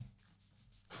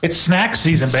It's snack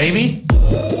season, baby.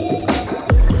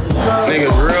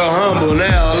 Niggas real humble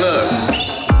now, look.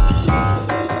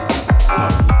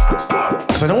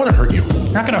 Because I don't want to hurt you.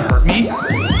 You're not gonna hurt me.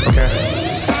 Okay.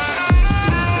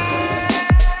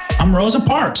 I'm Rosa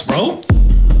Parks, bro.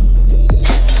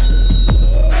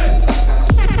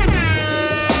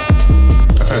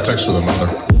 I've had sex with a mother.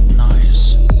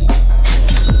 Nice.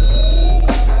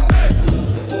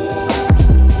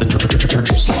 The Church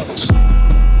of Sluts.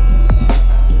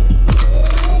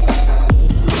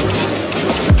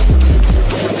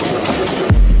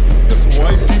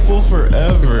 White people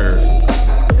forever.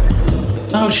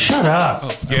 Oh, shut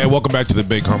up. Yeah, welcome back to the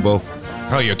Big Humble.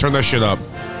 Hell yeah, turn that shit up.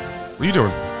 What are you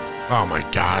doing? Oh my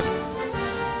God.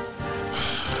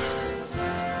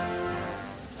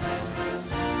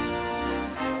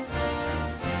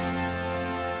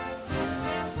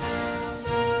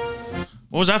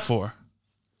 What was that for?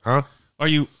 Huh? Are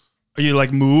you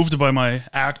like moved by my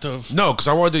act of? No, because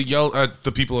I wanted to yell at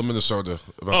the people of Minnesota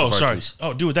about Oh, the sorry. Vikings.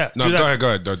 Oh, do that. No, do that. go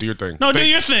ahead. No, do your thing. No, do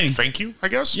your thing. Thank you, I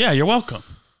guess. Yeah, you're welcome.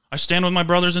 I stand with my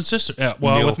brothers and sisters. Yeah,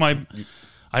 well, Neil,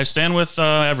 I stand with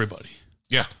everybody.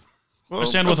 Yeah. Well, I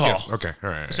stand with okay. all. Okay, all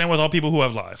right. I stand with all people who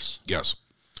have lives. Yes.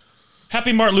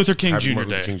 Happy Martin Luther King Happy Jr. Martin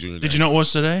Day. Luther King Jr. Day. Did you know it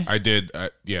was today? I did.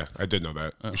 Yeah, I did know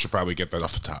that. We should probably get that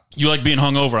off the top. You like being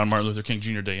hungover on Martin Luther King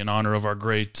Jr. Day in honor of our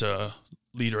great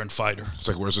leader and fighter. It's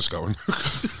like, where's this going?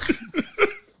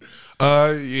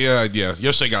 Yeah.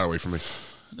 Yesterday got away from me.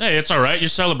 Hey, it's all right. You're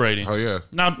celebrating. Oh, yeah.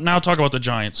 Now talk about the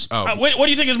Giants. Oh. What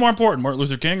do you think is more important, Martin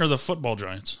Luther King or the football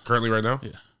Giants? Currently right now?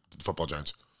 Yeah. Football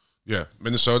Giants. Yeah.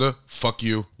 Minnesota, fuck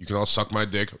you. You can all suck my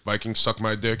dick. Vikings, suck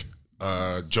my dick.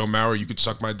 Joe Mauer, you could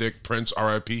suck my dick. Prince,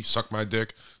 RIP, suck my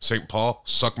dick. St. Paul,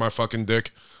 suck my fucking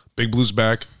dick. Big Blue's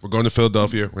back. We're going to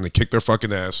Philadelphia. We're going to kick their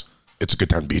fucking ass. It's a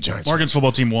good time to be a Giants. Morgan's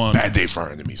football team won. Bad day for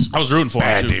our enemies. I was rooting for them,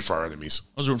 Bad too. day for our enemies.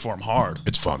 I was rooting for them hard.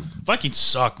 It's fun. Vikings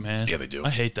suck, man. Yeah, they do. I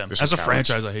hate them. They're some As a cowards.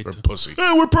 franchise, I hate They're them. pussy.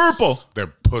 Hey, we're purple. They're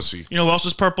pussy. You know who else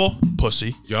is purple?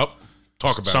 Pussy. Yup.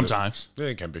 Talk about Sometimes. it. Yeah,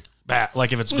 it can be. Bad.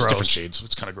 Like if it's There's gross. different shades.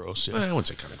 It's kind of gross, yeah. I wouldn't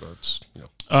say kind of gross. You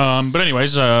know. But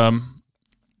anyways, I'm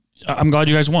glad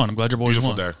you guys won. I'm glad your boys Beautiful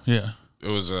won. day. Yeah. It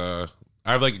was, I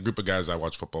have like a group of guys I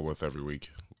watch football with every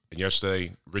week. And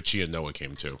yesterday, Richie and Noah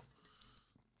came too.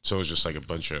 So it was just like a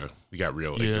bunch of, we got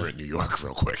real ignorant New York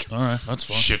real quick. All right, that's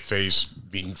fun. Shit face,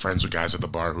 meeting friends with guys at the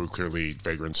bar who clearly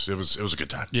vagrants. It was a good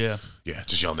time. Yeah. Yeah,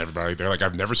 just yelling at everybody. They're like,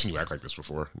 I've never seen you act like this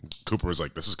before. Cooper was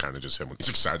like, this is kind of just him when he's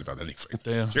excited about anything.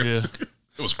 Damn, yeah.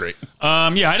 It was great.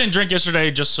 Yeah, I didn't drink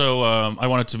yesterday just so I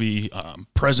wanted to be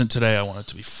present today. I wanted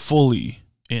to be fully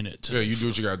in it. Yeah, you do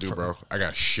what you gotta do, bro. I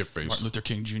got shit face. Martin Luther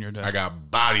King Jr. Day. I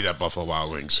got bodied at Buffalo Wild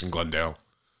Wings in Glendale.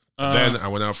 Then I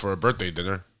went out for a birthday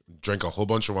dinner, drank a whole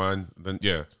bunch of wine. Then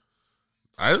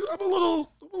I'm a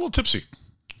little tipsy.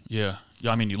 Yeah.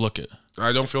 I mean, you look it.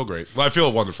 I don't feel great. Well, I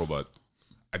feel wonderful, but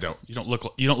I don't. You don't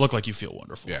look like you feel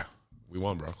wonderful. Yeah, we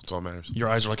won, bro. That's all that matters. Your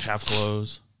eyes are like half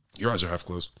closed. Your eyes are half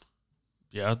closed.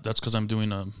 Yeah, that's because I'm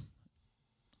doing a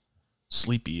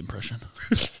sleepy impression.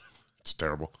 It's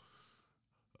terrible.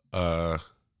 It's a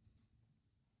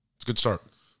good start.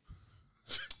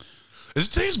 Is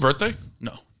it today's birthday?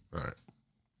 No, All right.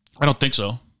 I don't think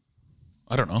so.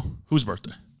 I don't know whose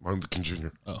birthday. Martin Luther King Jr.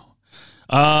 Oh,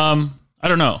 I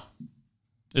don't know.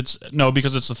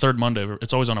 Because it's the third Monday.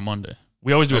 It's always on a Monday.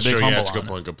 We always do a big humble. Yeah, it's a on good it.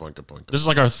 point. Good point. Good point. This is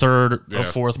like our third or Yeah.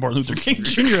 fourth Martin Luther King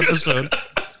Jr. episode.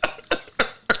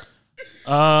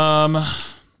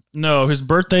 No, his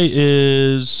birthday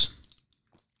is.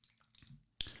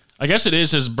 I guess it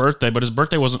is his birthday, but his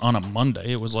birthday wasn't on a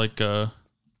Monday. It was like I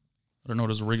don't know what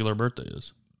his regular birthday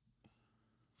is.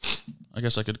 I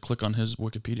guess I could click on his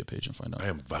Wikipedia page and find out. I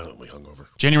am violently hungover.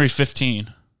 January 15.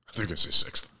 I think you're gonna say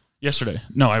 6th. Yesterday.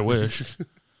 No, I wish.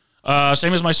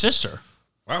 Same as my sister.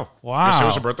 Wow. Wow. Yesterday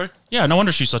was her birthday? Yeah, no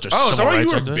wonder she's such a Oh, is that civil why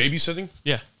you rights were activist. babysitting?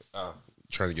 Yeah.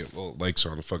 Trying to get little likes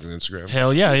on fucking Instagram.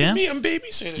 Hell yeah, I am. Me, I'm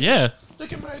babysitting. Yeah.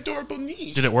 Look at my adorable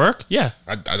niece. Did it work? Yeah.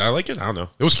 I like it. I don't know.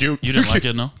 It was cute. You didn't like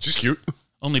it, no? She's cute.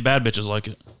 Only bad bitches like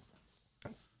it.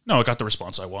 No, it got the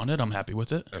response I wanted. I'm happy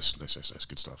with it. Nice.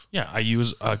 Good stuff. Yeah, I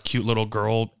use a cute little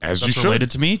girl As that's you related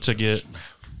to me to get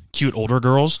cute older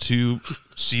girls to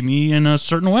see me in a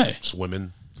certain way.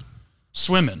 Swimming.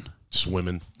 Swimming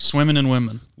in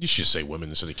women. You should say women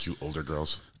instead of cute older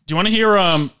girls. Do you want to hear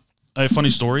a funny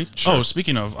story? Sure. Oh,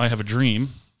 speaking of, I have a dream.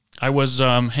 I was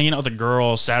hanging out with a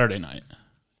girl Saturday night,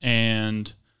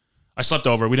 and I slept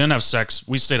over. We didn't have sex.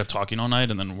 We stayed up talking all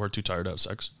night, and then we're too tired to have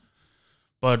sex.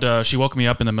 But she woke me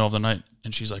up in the middle of the night,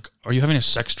 and she's like, "Are you having a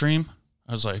sex dream?"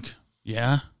 I was like,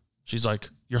 "Yeah." She's like,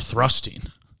 "You're thrusting."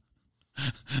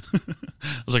 I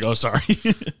was like, oh, sorry.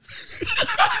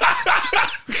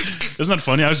 Isn't that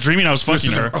funny? I was dreaming I was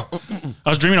fucking her. I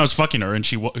was dreaming I was fucking her, and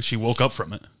she woke up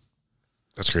from it.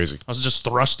 That's crazy. I was just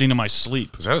thrusting in my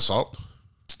sleep. Is that assault?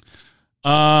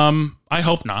 I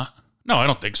hope not. No, I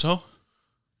don't think so.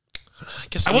 I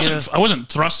guess I wasn't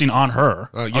thrusting on her.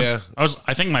 Yeah.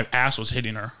 I think my ass was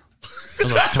hitting her. I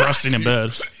was like thrusting in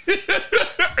bed.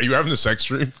 Are you having a sex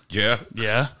dream? Yeah.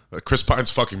 Yeah. Chris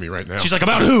Pine's fucking me right now. She's like,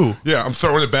 about who? Yeah, I'm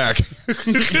throwing it back.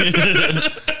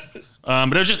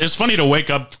 But it's funny to wake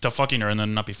up to fucking her and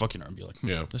then not be fucking her and be like,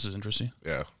 Yeah. this is interesting.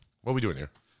 Yeah. What are we doing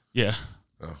here? Yeah.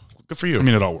 Oh, good for you. I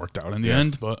mean, it all worked out in the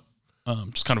end, but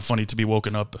just kind of funny to be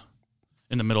woken up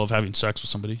in the middle of having sex with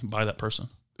somebody by that person.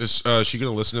 Is she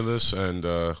going to listen to this and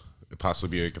it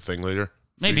possibly be like a thing later?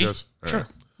 Maybe. Sure. Right.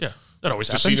 Yeah. That always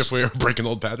Just happens. seeing if we're breaking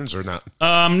old patterns or not.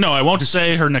 No, I won't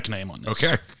say her nickname on this.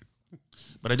 Okay.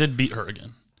 But I did beat her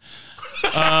again.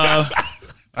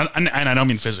 And I don't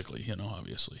mean physically,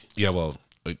 obviously. Yeah, well,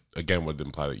 again, would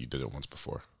imply that you did it once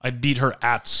before. I beat her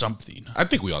at something. I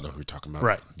think we all know who you're talking about.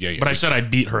 Right. Yeah. But I said I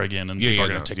beat her again, and people are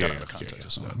going no, to take that out of context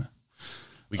or something. No.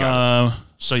 We got it.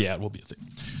 So, yeah, it will be a thing.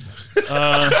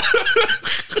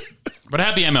 But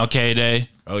happy MLK Day.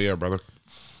 Oh, yeah, brother.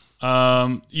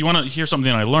 You want to hear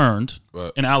something I learned?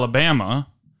 What? In Alabama,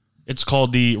 it's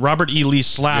called the Robert E. Lee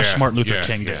 / Martin Luther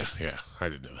King Day. Yeah, I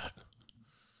didn't know that.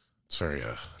 It's very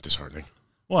disheartening.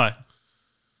 Why?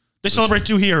 They celebrate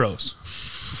two heroes.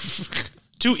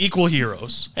 Two equal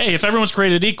heroes. Hey, if everyone's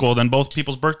created equal, then both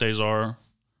people's birthdays are...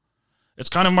 It's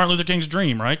kind of Martin Luther King's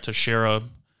dream, right? To share a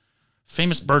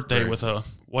famous birthday with a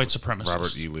white supremacist.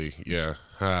 Robert E. Lee, yeah.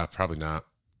 Probably not.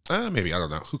 Maybe, I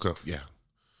don't know. Who could? Yeah.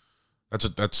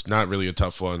 That's not really a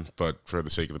tough one, but for the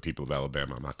sake of the people of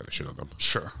Alabama, I'm not going to shit on them.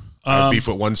 Sure. I have beef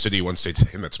with one city, one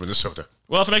state, and that's Minnesota.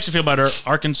 Well, if it makes you feel better,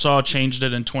 Arkansas changed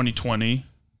it in 2020.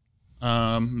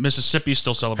 Mississippi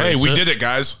still celebrates it. Hey, we did it,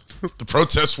 guys. The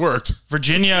protest worked.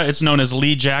 Virginia, it's known as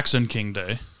Lee Jackson King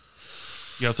Day.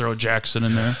 You got to throw Jackson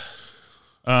in there.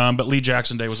 But Lee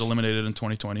Jackson Day was eliminated in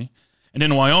 2020. And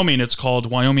in Wyoming, it's called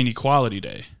Wyoming Equality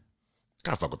Day.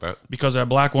 Gotta fuck with that. Because a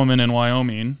black woman in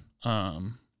Wyoming,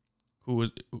 who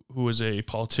was a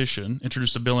politician,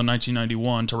 introduced a bill in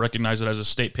 1991 to recognize it as a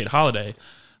state-paid holiday.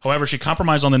 However, she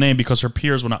compromised on the name because her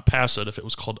peers would not pass it if it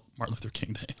was called Martin Luther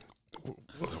King Day.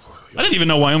 I didn't even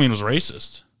know Wyoming was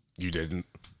racist. You didn't?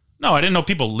 No, I didn't know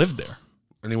people lived there.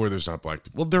 Anywhere there's not black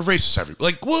people. Well, they're racist everywhere.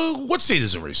 Like, well, what state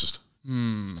isn't racist?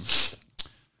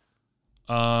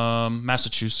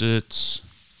 Massachusetts,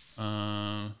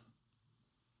 Puerto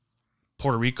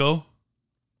Rico.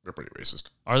 They're pretty racist.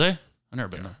 Are they? I've never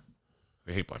been there.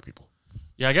 They hate black people.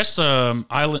 Yeah, I guess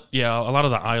island. Yeah, a lot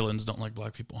of the islands don't like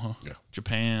black people, huh? Yeah.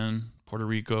 Japan, Puerto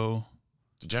Rico,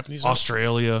 The Japanese?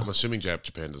 Australia. I'm assuming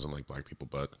Japan doesn't like black people,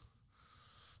 but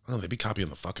I don't know. They'd be copying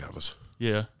the fuck out of us.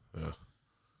 Yeah. Yeah.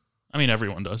 I mean,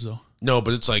 everyone does, though. No,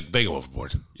 but it's like they go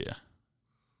overboard. Yeah.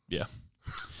 Yeah.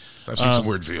 I've seen some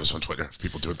weird videos on Twitter of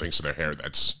people doing things to their hair.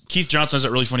 That's Keith Johnson has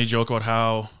a really funny joke about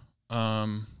how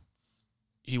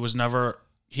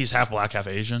he's half black, half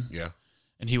Asian. yeah.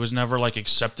 And he was never like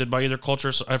accepted by either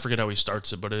culture. So I forget how he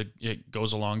starts it, but it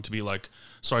goes along to be like,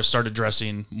 so I started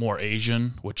dressing more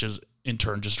Asian, which is in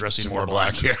turn just dressing more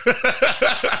black. Yeah.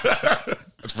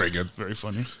 That's very good. Very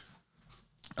funny.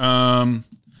 And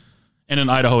in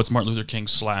Idaho, it's Martin Luther King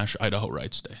 / Idaho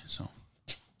Rights Day. So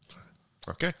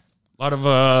Okay. a lot of,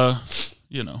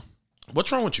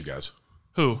 What's wrong with you guys?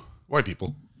 who? White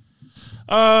people.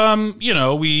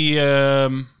 We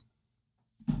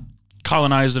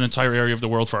colonize an entire area of the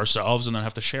world for ourselves and then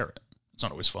have to share it. It's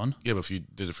not always fun. Yeah, but if you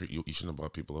did it for you shouldn't have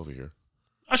brought people over here.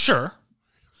 Sure.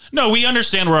 No, we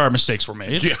understand where our mistakes were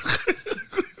made. Yeah.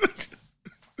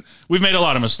 We've made a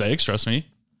lot of mistakes, trust me.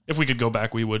 If we could go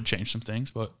back, we would change some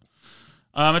things. But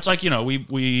it's like,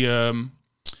 we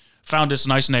found this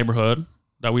nice neighborhood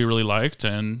that we really liked,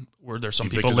 and were there some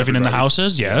people living in the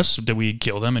houses? Yes. Did we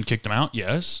kill them and kick them out?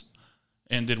 Yes.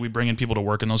 And did we bring in people to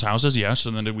work in those houses? Yes.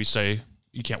 And then did we say,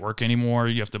 you can't work anymore,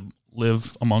 you have to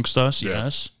live amongst us? Yeah.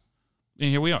 Yes. And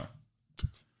here we are.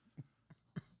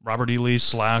 Robert E. Lee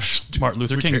 / Martin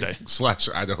Luther King Day.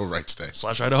 / Idaho Rights Day. /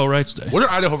 Idaho Rights Day. What are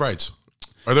Idaho rights?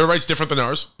 Are their rights different than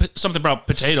ours? Something about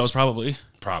potatoes, probably.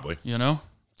 Probably.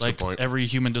 Like point. every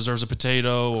human deserves a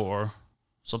potato or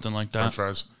something like that. French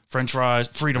fries. French fries.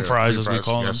 Freedom Yeah, fries, free as we fries,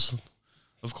 call yes. them.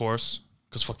 Of course.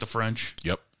 Because fuck the French.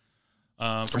 Yep. For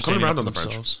I'm coming standing around up on for the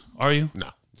French. themselves. Are you? No.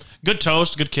 Good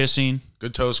toast, good kissing.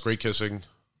 Good toast, great kissing.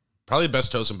 Probably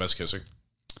best toast and best kissing.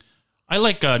 I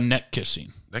like neck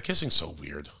kissing. That kissing's so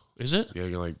weird. Is it? Yeah,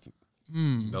 you're like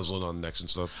nuzzling on necks and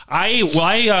stuff. I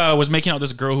was making out with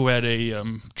this girl who had a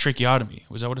tracheotomy.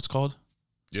 Was that what it's called?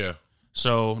 Yeah.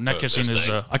 So neck kissing this is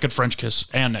thing. I could French kiss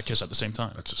and neck kiss at the same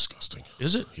time. That's disgusting.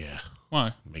 Is it? Yeah.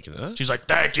 Why? Making that? She's like,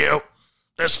 thank you.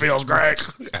 This feels great.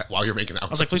 While you're making out. I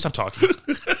was like, please stop talking.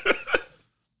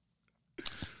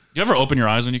 You ever open your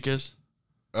eyes when you kiss?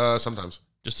 Sometimes.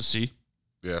 Just to see?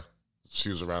 Yeah. She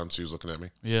was around. She was looking at me.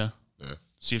 Yeah. Yeah.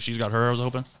 See if she's got her eyes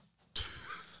open?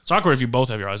 It's awkward if you both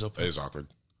have your eyes open. It is awkward.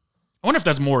 I wonder if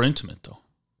that's more intimate, though.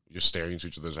 You're staring into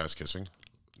each other's eyes kissing.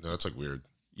 No, that's like weird.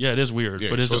 Yeah, it is weird. Yeah,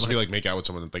 but you're is it supposed to be like make out with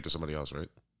someone and think of somebody else, right?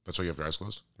 That's why you have your eyes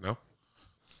closed? No?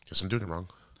 Guess I'm doing it wrong.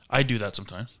 I do that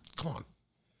sometimes. Come on.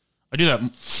 I do that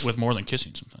with more than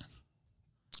kissing sometimes.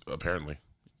 Apparently.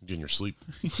 In your sleep.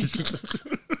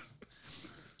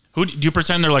 Who do you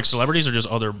pretend they're like celebrities or just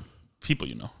other people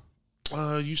you know?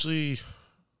 Usually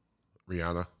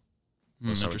Rihanna.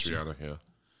 Most times Interesting. Rihanna, yeah.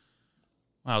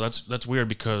 Wow, that's weird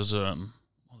because all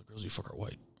the girls you fuck are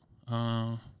white.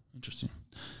 Interesting.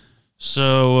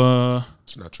 So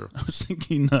It's not true. I was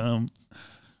thinking,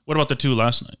 what about the two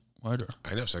last night? White or? I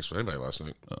didn't have sex with anybody last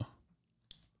night.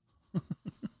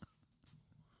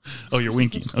 Oh, you're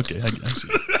winking. Okay, I see.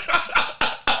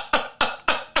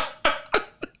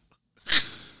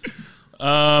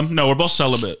 No, we're both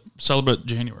celibate. Celibate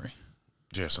January.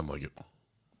 Yeah, something like it.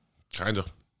 Kind of.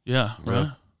 Yeah,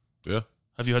 right. Yeah.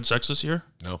 Have you had sex this year?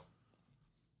 No.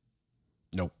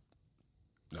 Nope.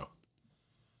 No.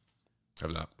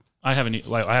 Have not. I haven't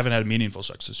had meaningful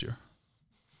sex this year.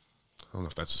 I don't know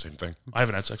if that's the same thing. I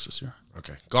haven't had sex this year.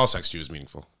 Okay. All sex to you is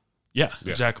meaningful. Yeah,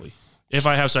 exactly. If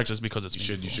I have sex, it's because it's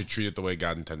You should treat it the way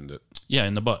God intended it. Yeah,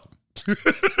 in the butt.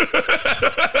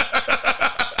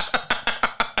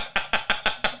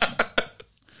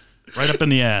 Right up in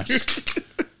the ass.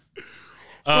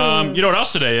 You know what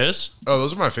else today is? Oh,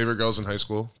 those are my favorite girls in high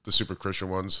school. The super Christian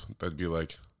ones. That'd be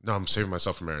like, no, I'm saving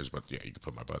myself for marriage, but yeah, you can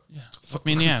put my butt. Yeah, fuck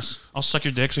me in the ass. I'll suck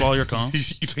your dick, swallow your cum. You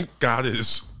think God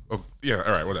is... Oh, yeah,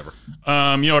 all right, whatever.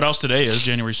 You know what else today is?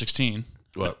 January 16.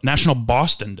 What? National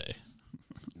Boston Day.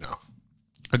 No.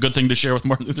 A good thing to share with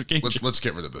Martin Luther King. Let's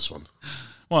get rid of this one.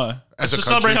 Why? As It's a to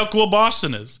celebrate country- how cool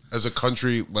Boston is. As a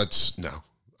country, let's... No.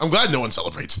 I'm glad no one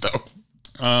celebrates, though.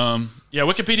 Yeah,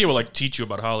 Wikipedia will like teach you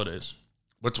about holidays.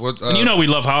 What? And you know we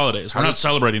love holidays. We're how not did-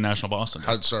 celebrating National Boston Day.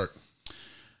 How'd it start?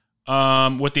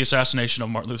 With the assassination of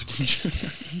Martin Luther King Jr.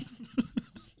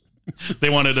 They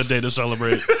wanted a day to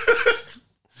celebrate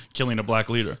killing a black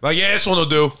leader. Like, yeah, this one will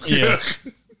do. Yeah.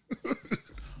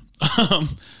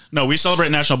 No, we celebrate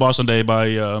National Boston Day by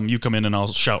you come in and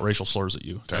I'll shout racial slurs at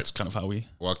you. That's kind of how we...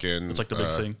 Walk in. It's like the big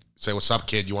thing. Say, what's up,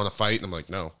 kid? You want to fight? And I'm like,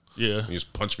 no. Yeah. And you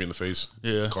just punch me in the face.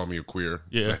 Yeah. Call me a queer.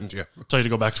 Yeah. And, yeah. Tell you to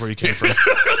go back to where you came from.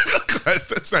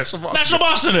 That's National Boston. National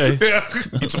Boston Day. Yeah.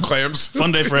 Eat some clams.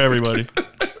 Fun day for everybody.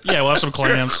 Yeah, we'll have some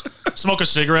clams. Smoke a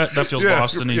cigarette. That feels Yeah.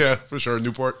 Boston-y. Yeah, for sure.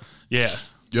 Newport. Yeah.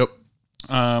 Yep.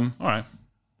 All right.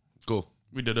 Cool.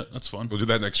 We did it. That's fun. We'll do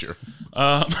that next year.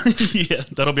 Yeah,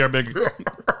 that'll be our big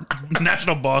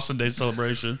National Boston Day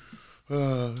celebration.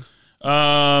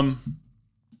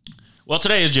 Well,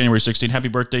 today is January 16th. Happy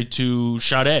birthday to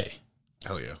Sade.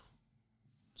 Hell yeah.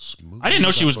 Smooth I didn't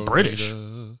know she was operator. British.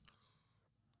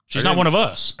 She's not one of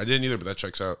us. I didn't either, but that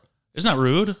checks out. Isn't that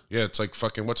rude? Yeah, it's like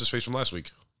fucking what's his face from last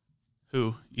week?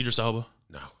 Who? Idris Elba?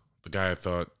 No, the guy I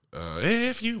thought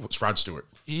it's Rod Stewart.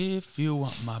 If you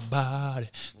want my body,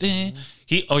 then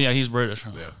he. Oh yeah, he's British.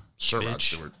 Huh? Yeah, Sir Rod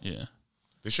Bitch. Stewart. Yeah.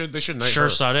 They should knight Sure, her.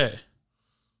 Sade.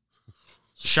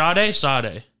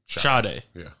 Sade.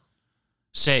 Yeah,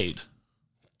 Sade.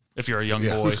 If you're a young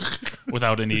boy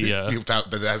without any.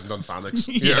 that hasn't done phonics.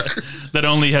 Yeah. That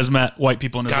only has met white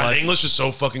people in his God, life. English is so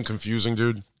fucking confusing,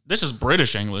 dude. This is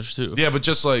British English too. Yeah, but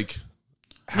just like,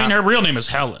 I mean, her real name is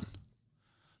Helen.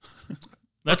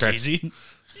 That's Okay. easy.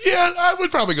 yeah, I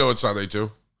would probably go with Sade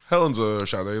too. Helen's a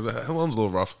Sade. Helen's a little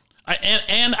rough.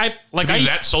 I like Be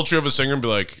that sultry of a singer and be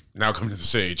like, now come to the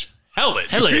stage, Helen.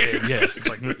 Helen. Yeah. It's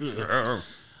like.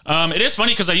 It is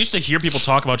funny because I used to hear people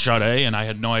talk about Sade and I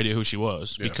had no idea who she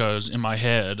was because in my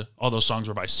head all those songs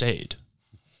were by Sade.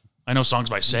 I know songs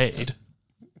by Sade.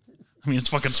 I mean, it's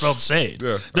fucking spelled Sade.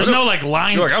 Yeah. There's no like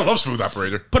line. You're like, I love Smooth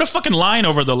Operator. Put a fucking line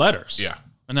over the letters. Yeah.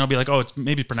 And then I'll be like, oh, it's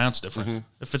maybe pronounced different.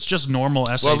 If it's just normal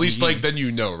S-A-D-E. Well, at least like then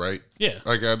you know, right? Yeah.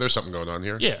 Like there's something going on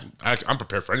here. Yeah. I'm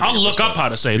prepared for anything. I'll at look this up point. how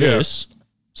to say Yeah. this.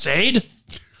 Sade?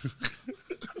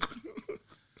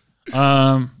 She's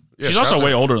shout also out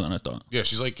way to- older than I thought. Yeah,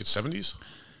 she's like 70s.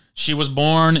 She was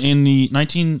born in the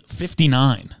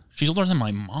 1959. She's older than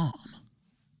my mom.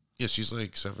 Yeah, she's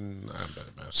like 7. I'm bad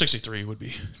at math. 63 would be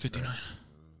 59. So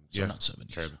Yeah, not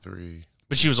 70s. carry the 3.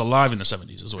 But she was alive in the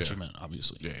 70s is what she meant,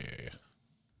 obviously. Yeah.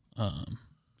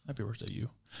 Happy birthday, you.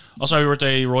 Also, happy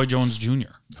birthday, Roy Jones Jr.,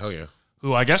 Hell yeah.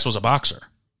 who I guess was a boxer.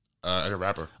 And a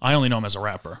rapper. I only know him as a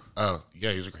rapper. Oh,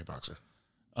 yeah, he was a great boxer.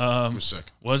 He was sick.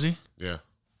 Was he? Yeah.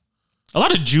 A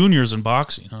lot of juniors in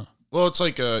boxing, huh? Well, it's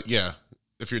like, yeah,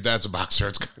 if your dad's a boxer,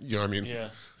 it's, you know what I mean? Yeah.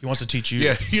 He wants to teach you.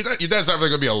 Yeah, your dad's not really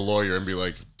going to be a lawyer and be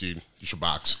like, dude, you should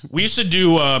box. We used to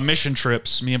do mission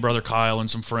trips, me and brother Kyle and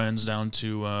some friends down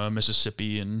to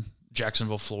Mississippi and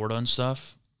Jacksonville, Florida and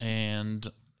stuff.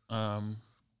 And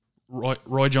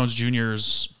Roy Jones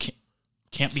Jr.'s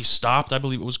Can't Be Stopped, I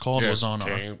believe it was called, was on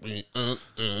our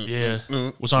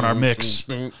was on our mix.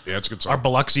 Yeah, it's a good song. Our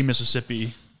Biloxi,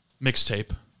 Mississippi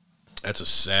mixtape. That's a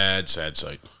sad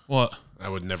sight. What? I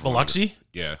would never. Biloxi?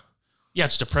 Yeah. Yeah,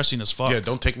 it's depressing as fuck. Yeah,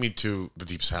 don't take me to the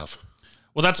deep south.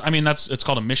 Well, it's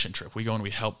called a mission trip. We go and we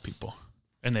help people,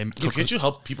 and they Can't you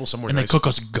help people somewhere and nice? they cook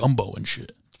us gumbo and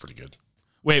shit. It's pretty good.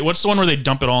 Wait, what's the one where they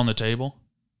dump it all on the table?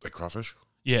 Like crawfish?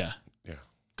 Yeah, Yeah.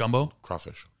 gumbo.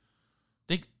 Crawfish.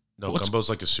 No, gumbo's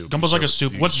like a soup. Gumbo's like a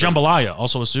soup. What's jambalaya?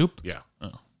 Also a soup? Yeah.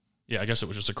 Oh. Yeah, I guess it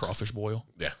was just a crawfish boil.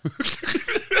 Yeah.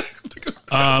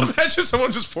 Imagine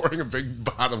someone just pouring a big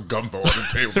pot of gumbo on the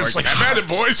table. It's like, like I'm at it,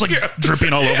 boys. It's like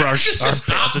dripping all over our It's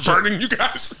pants. burning you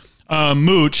guys.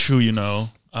 Mooch, who you know,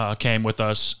 came with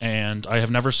us, and I have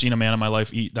never seen a man in my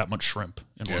life eat that much shrimp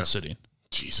in one sitting.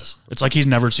 Jesus. It's like he's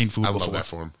never seen food I before. love that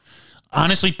for him.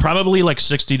 Honestly, probably like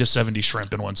 60 to 70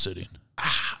 shrimp in one sitting.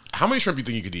 How many shrimp do you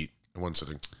think you could eat in one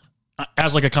sitting?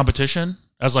 As like a competition,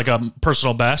 as like a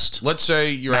personal best. Let's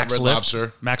say you're Max at Red lift,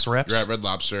 Lobster. max reps. You're at Red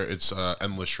Lobster. It's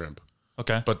endless shrimp.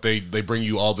 Okay. But they bring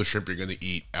you all the shrimp you're going to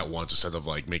eat at once instead of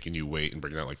like making you wait and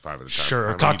bringing out like 5 at a time.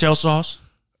 Sure. Cocktail sauce.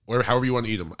 However you want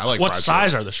to eat them. I like What fried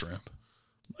size shrimp. are the shrimp?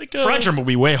 Like Fried shrimp will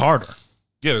be way harder.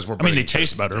 Yeah, there's more. I mean, they breading.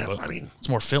 taste better, Yeah, but I mean, it's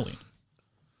more filling.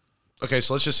 okay,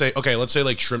 so let's just say, let's say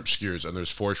like shrimp skewers, and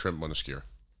there's 4 shrimp on a skewer.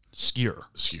 Skewer.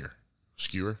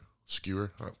 Skewer.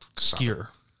 Oh, stop it. Skewer.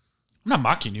 I'm not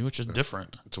mocking you. It's just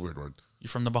different. It's a weird word. You're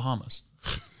from the Bahamas.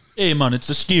 Hey, man, it's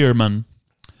the skier, man.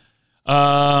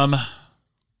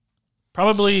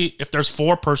 Probably if there's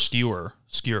 4 per skewer,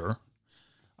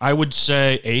 I would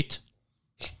say 8.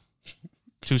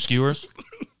 2 skewers.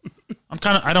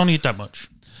 I don't eat that much.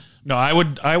 No,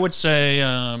 I would say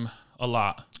a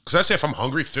lot. Because I say if I'm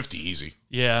hungry, 50 easy.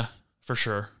 Yeah, for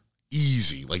sure.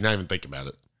 Easy. Like not even think about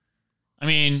it. I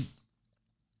mean,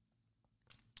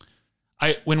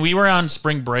 when we were on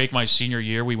spring break my senior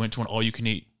year, we went to an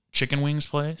all-you-can-eat chicken wings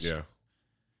place. Yeah.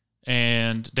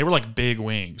 And they were like big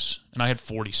wings, and I had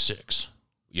 46.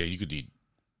 Yeah, you could eat.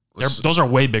 Those are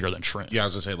way bigger than shrimp. Yeah, I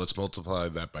was gonna say let's multiply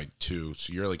that by 2,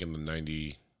 so you're like in the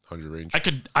 90, 100 range. I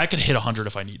could hit 100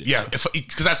 if I needed. Yeah,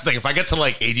 because that's the thing. If I get to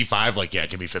like 85, like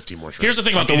give me 15 more shrimp. Here's the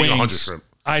thing about the eating 100 wings. shrimp.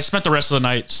 I spent the rest of the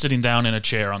night sitting down in a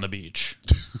chair on the beach,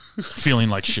 feeling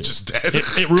like shit. Just dead.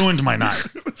 It ruined my night.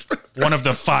 One of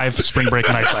the 5 spring break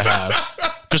nights I had,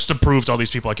 just to prove to all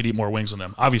these people I could eat more wings than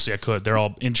them. Obviously, I could. They're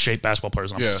all in shape basketball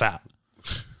players, and I'm fat.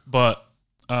 But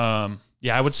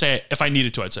yeah, I would say if I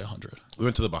needed to, I'd say 100. We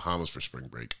went to the Bahamas for spring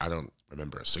break. I don't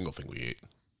remember a single thing we ate.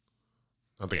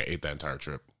 I don't think I ate that entire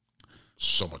trip.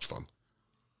 So much fun.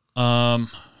 Man,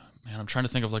 I'm trying to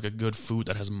think of like a good food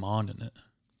that has mon in it.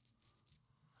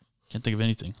 Can't think of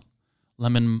anything.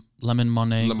 Lemon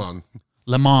monnaie.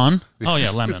 Lemon. Oh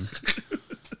yeah, lemon.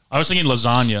 I was thinking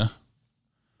lasagna.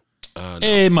 No.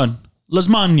 Hey man,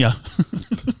 lasagna.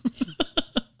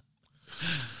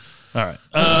 All right.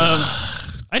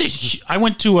 I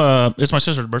went to it's my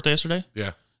sister's birthday yesterday.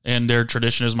 Yeah. And their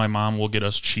tradition is my mom will get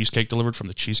us cheesecake delivered from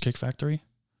the Cheesecake Factory.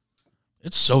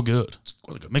 It's so good.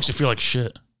 It makes you feel like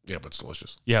shit. Yeah, but it's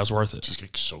delicious. Yeah, it was worth it.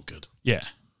 Cheesecake's so good. Yeah.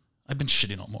 I've been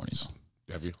shitting all morning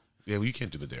though. Have you? Yeah, well, you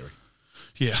can't do the dairy.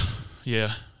 Yeah.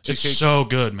 Yeah. It's Cheesecake, so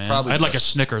good, man. probably I had the like a best.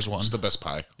 Snickers one. It's the best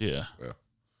pie. Yeah. Yeah.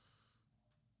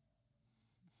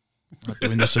 Not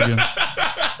doing this again.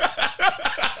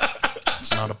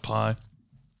 It's not a pie.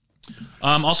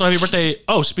 Also, happy birthday.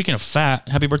 Oh, speaking of fat,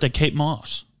 happy birthday, Kate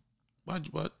Moss.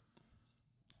 What?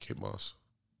 Kate Moss.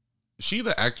 Is she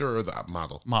the actor or the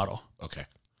model? Model. Okay.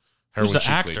 Who's the Chic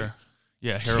actor? lady.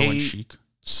 Yeah, heroin Kate chic.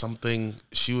 Something.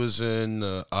 She was in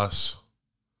Us.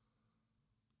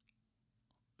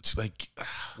 It's like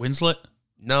Winslet?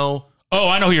 no. Oh,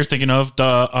 I know who you're thinking of.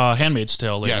 The Handmaid's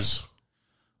Tale lady. Yes.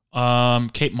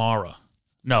 Kate Mara.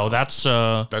 No, that's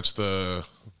That's the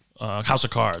House of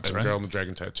Cards, right? Girl in the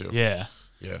Dragon Tattoo. Yeah.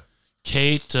 Yeah.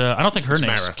 Kate, I don't think her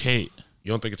name's Mara. Kate. You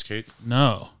don't think it's Kate?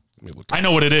 No. Let me look. I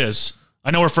know what it is.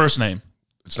 I know her first name.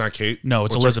 It's not Kate. No,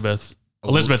 it's What's her- Elizabeth.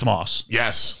 Elizabeth Moss.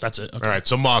 Yes. That's it. Okay. All right.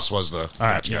 So Moss was the. All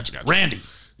right. Gotcha. Randy.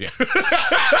 Yeah.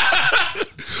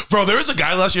 Bro, there was a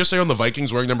guy yesterday on the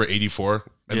Vikings wearing number 84.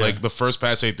 And like the first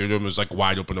pass they threw to him was like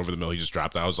wide open over the middle. He just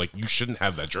dropped out. I was like, you shouldn't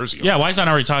have that jersey on. Yeah, why is that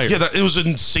not retired? Yeah, it was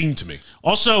insane to me.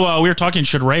 Also, we were talking,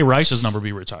 should Ray Rice's number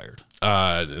be retired?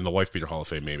 In the Wife Beater Hall of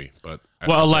Fame, maybe. But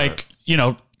well, like, you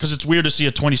know, because it's weird to see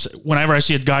a 20. Whenever I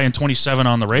see a guy in 27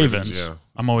 on the Ravens,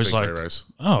 I'm always like,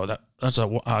 oh, that's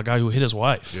a guy who hit his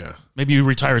wife. Yeah. Maybe you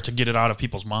retire to get it out of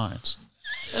people's minds.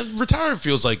 Retire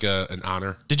feels like an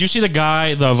honor. Did you see the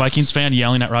guy, the Vikings fan,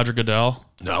 yelling at Roger Goodell?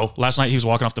 No. Last night he was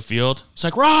walking off the field. He's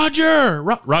like, Roger!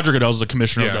 Roger Goodell's the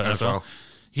commissioner of the NFL.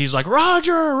 He's like,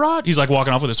 Roger! He's like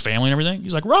walking off with his family and everything.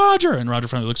 He's like, Roger! And Roger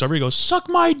finally looks over. He goes, suck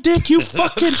my dick, you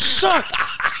fucking suck!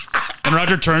 And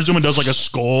Roger turns to him and does like a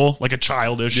skull, like a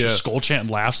childish skull chant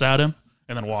and laughs at him.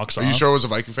 And then walks off. Are you sure it was a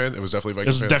Viking fan? It was definitely a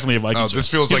Viking fan? It was definitely a Viking fan. This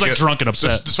feels He's like drunk and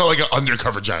upset. This felt like an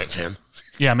undercover Giant fan.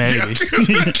 Yeah, maybe. I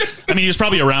mean, he was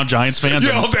probably around Giants fans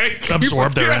and all day.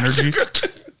 absorbed their energy.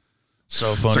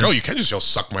 So funny. It's like, oh, you can just yell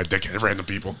suck my dick at random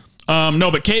people. No,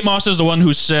 but Kate Moss is the one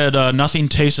who said nothing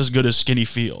tastes as good as skinny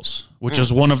feels, which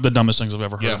is one of the dumbest things I've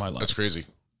ever heard in my life. That's crazy.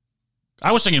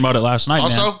 I was thinking about it last night,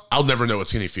 also, man. I'll never know what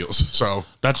skinny feels, so.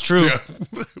 That's true.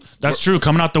 Yeah. That's true.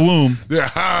 Coming out the womb. Yeah,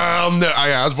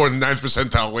 I was born in the 9th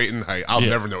percentile weight and height. I'll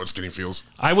never know what skinny feels.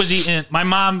 I was eating, my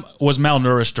mom was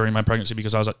malnourished during my pregnancy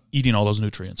because I was eating all those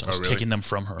nutrients. I was taking them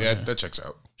from her. Yeah, that checks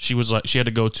out. She was like, she had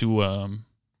to go to,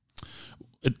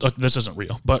 this isn't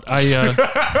real, but I,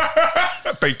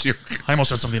 thank you. I almost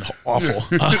said something awful.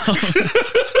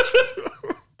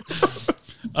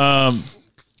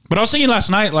 But I was thinking last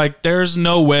night, like, there's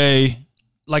no way,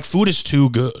 like, food is too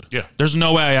good. Yeah. There's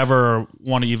no way I ever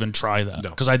want to even try that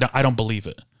because I don't believe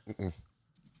it.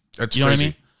 That's you know crazy. what I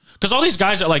mean? Because all these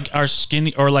guys that, like, are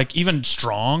skinny or, like, even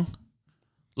strong,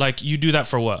 like, you do that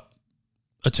for what?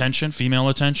 Attention? Female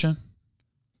attention?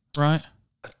 Right?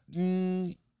 I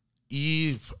think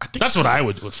that's what I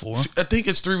would do it for. I think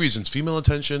it's 3 reasons. Female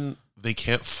attention, they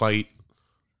can't fight,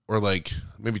 or, like,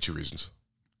 maybe 2 reasons.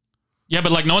 Yeah,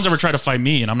 but like no one's ever tried to fight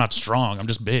me, and I'm not strong. I'm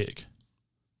just big.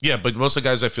 Yeah, but most of the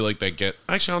guys I feel like they get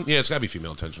actually, it's gotta be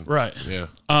female attention, right? Yeah.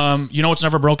 You know what's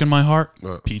never broken my heart?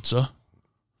 What? Pizza.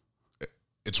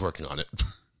 It's working on it.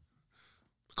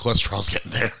 Cholesterol's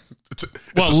getting there. It's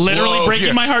literally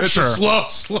breaking my heart. It's a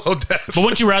slow death. But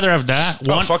wouldn't you rather have that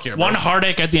one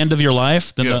heartache at the end of your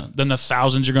life than the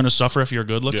thousands you're going to suffer if you're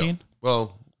good looking? Yeah.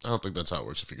 Well, I don't think that's how it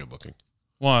works. If you're good looking,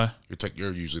 why?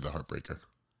 You're usually the heartbreaker.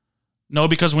 No,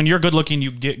 because when you're good looking,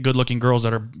 you get good looking girls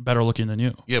that are better looking than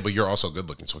you. Yeah, but you're also good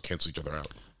looking, so it cancels each other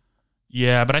out.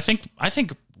 Yeah, but I think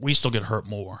we still get hurt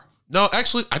more. No,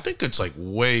 actually, I think it's like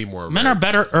way more. Women are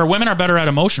better at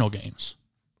emotional games.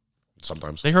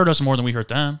 Sometimes they hurt us more than we hurt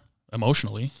them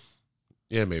emotionally.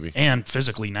 Yeah, maybe. And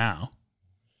physically now,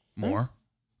 more.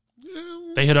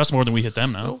 Yeah. They hit us more than we hit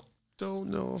them now. No.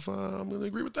 Don't know if I'm going to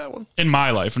agree with that one. In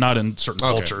my life, not in certain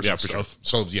cultures and stuff. Sure.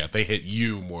 So, yeah, they hit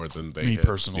you more than they hit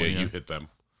personally. Yeah, you hit them.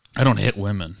 I don't hit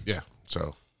women. Yeah,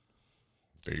 so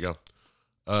there you go.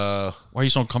 Why are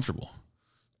you so uncomfortable?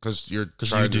 Because you're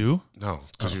Because you do? No,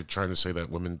 because you're trying to say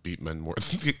that women beat men more.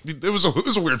 It was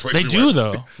a weird place. They do,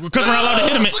 though. Because we're not allowed to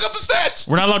hit them. Look up the stats.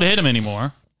 We're not allowed to hit them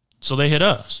anymore, so they hit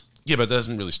us. Yeah, but that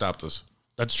doesn't really stop us.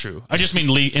 That's true. I just mean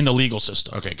in the legal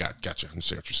system. Okay, gotcha. I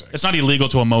see what you're saying. It's not illegal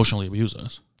to emotionally abuse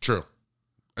us. True.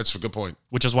 That's a good point.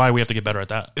 Which is why we have to get better at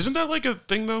that. Isn't that like a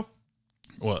thing, though?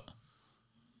 What?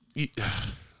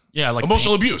 Yeah, like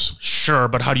emotional abuse. Sure,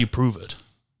 but how do you prove it?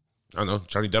 I don't know.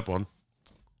 Johnny Depp one.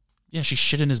 Yeah, she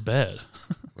shit in his bed.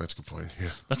 That's a good point. Yeah.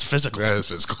 That's physical. That is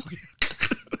physical.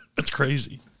 That's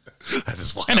crazy. That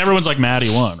is wild. And everyone's like mad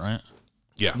he won, right?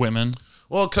 Yeah. Women.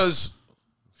 Well, because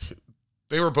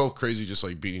they were both crazy, just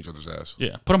like beating each other's ass.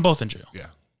 Yeah. Put them both in jail. Yeah.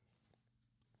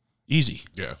 Easy.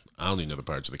 Yeah. I don't need another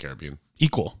Pirates of the Caribbean.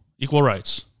 Equal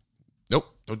rights.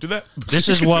 Nope. Don't do that. This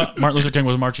is what Martin Luther King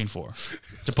was marching for.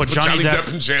 To put Johnny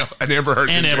Depp in jail and Amber Heard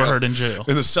in jail.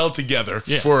 In a cell together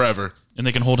forever. And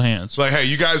they can hold hands. It's like, hey,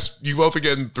 you guys, you both are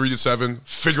getting 3 to 7.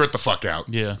 Figure it the fuck out.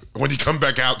 Yeah. When you come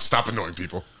back out, stop annoying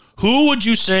people. Who would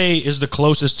you say is the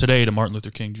closest today to Martin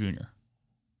Luther King Jr.?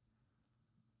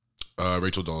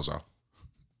 Rachel Dolezal.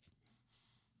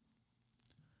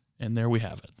 And there we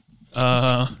have it.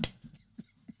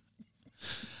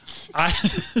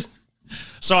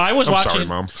 So I was watching. Sorry,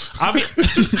 Mom.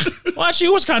 Well, she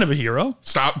was kind of a hero.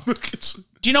 Stop.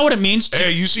 Do you know what it means?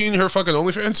 Hey, you seen her fucking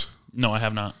OnlyFans? No, I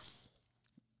have not.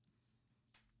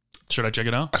 Should I check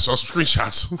it out? I saw some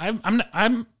screenshots.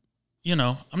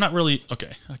 I'm not really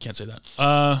okay. I can't say that.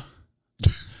 I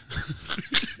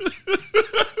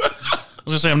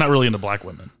was gonna say I'm not really into black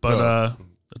women, but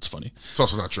that's funny. It's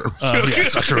also not true. Yeah,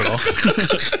 it's not true at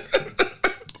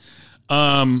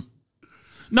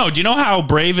No, do you know how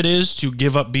brave it is to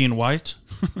give up being white?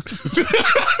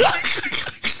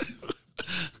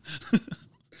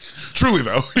 Truly,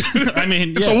 though. I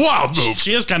mean, it's a wild move.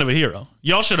 She is kind of a hero.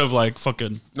 Y'all should have like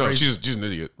fucking she's an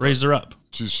idiot. Raised her up.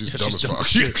 She's Yeah, dumb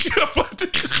she's as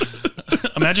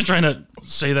fuck. Imagine trying to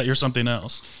say that you're something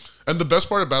else. And the best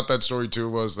part about that story too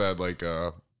was that like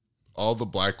all the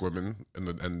black women in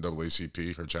the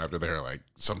NAACP, her chapter, they're like,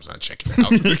 something's not checking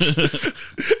out. And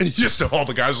you just know all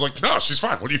the guys are like, no, she's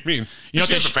fine. What do you mean? You know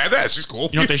she has a fat ass. She's cool.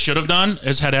 You know what they should have done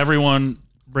is had everyone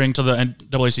bring to the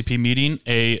NAACP meeting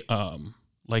a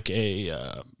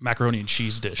macaroni and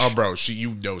cheese dish. Oh, bro, she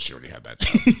already had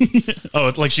that. Oh,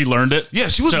 it's like she learned it? Yeah,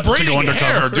 she was braiding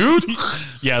hair, dude.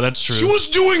 Yeah, that's true. She was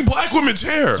doing black women's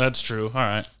hair. That's true. All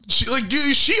right.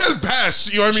 She had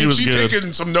passed. You know what I mean? She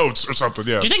taken some notes or something.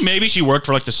 Yeah. Do you think maybe she worked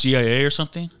for like the CIA or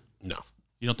something? No.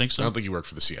 You don't think so? I don't think you worked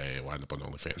for the CIA. Wind up on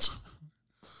OnlyFans.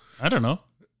 I don't know.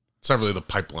 It's not really the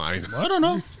pipeline. I don't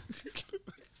know.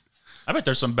 I bet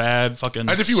there's some bad fucking.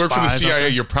 And if you work for the CIA,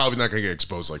 you're probably not going to get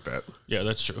exposed like that. Yeah,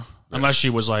 that's true. Yeah. Unless she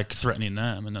was like threatening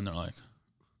them, and then they're like,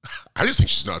 I just think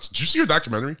she's nuts. Did you see her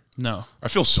documentary? No. I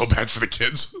feel so bad for the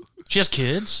kids. She has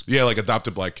kids? Yeah, like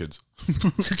adopted black kids.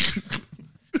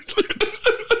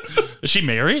 Is she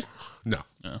married? No.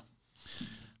 No.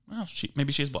 Well,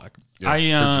 maybe she's black. Yeah.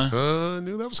 I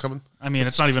knew that was coming. I mean,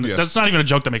 it's not even. Yeah. That's not even a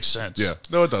joke that makes sense. Yeah.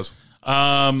 No, it does.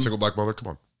 Single black mother. Come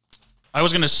on. I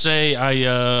was gonna say I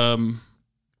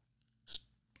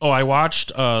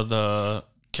watched the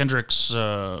Kendrick's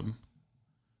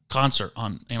concert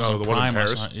on Amazon the Prime one in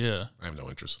Paris? last night. Yeah. I have no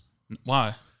interest.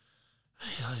 Why?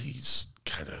 He's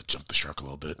kind of jumped the shark a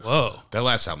little bit. Whoa. That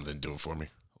last album didn't do it for me.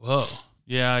 Whoa.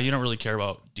 Yeah, you don't really care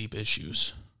about deep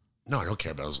issues. No, I don't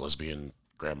care about his lesbian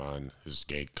grandma and his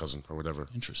gay cousin or whatever.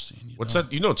 Interesting. What's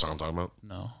that? You know what song I'm talking about?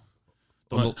 No.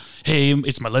 Hey,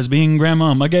 it's my lesbian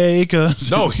grandma, my gay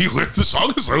cousin. No, the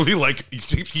song is literally like, he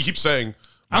keeps saying,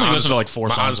 I only listen to like 4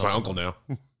 songs. My aunt's my uncle now.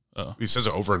 Oh. He says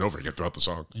it over and over again throughout the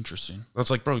song. Interesting. That's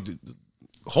like, bro,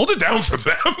 hold it down for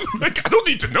them. Like, I don't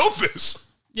need to know this.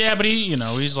 Yeah, but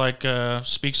he's like,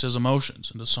 speaks his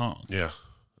emotions in the song. Yeah.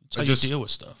 That's how you deal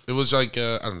with stuff. It was like,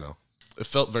 I don't know. It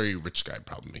felt very rich guy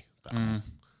probably.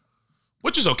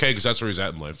 Which is okay because that's where he's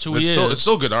at in life. It's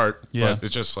still good art, but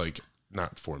it's just like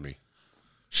not for me.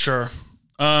 Sure.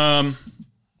 Also,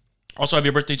 happy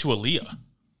birthday to Aaliyah.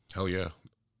 Hell yeah.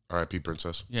 R.I.P.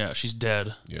 Princess. Yeah, she's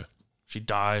dead. Yeah. She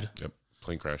died. Yep.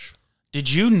 Plane crash. Did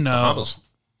you know? Bahamas.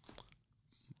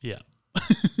 Yeah.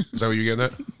 Is that what you're getting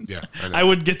at? Yeah. I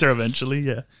would get there eventually,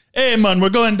 yeah. Hey, man, we're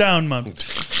going down, man.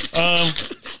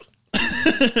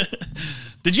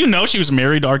 Did you know she was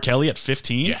married to R. Kelly at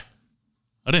 15? Yeah.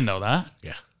 I didn't know that.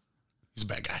 Yeah. He's a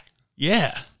bad guy.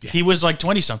 Yeah. He was like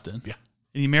 20-something. Yeah.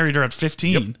 And he married her at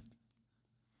 15. Yep.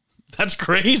 That's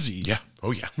crazy. Yeah.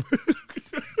 Oh, yeah.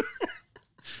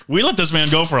 We let this man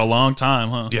go for a long time,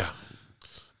 huh? Yeah.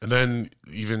 And then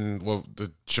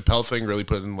the Chappelle thing really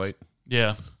put it in light.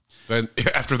 Yeah. Then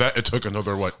after that, it took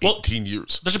another, 18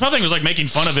 years. The Chappelle thing was like making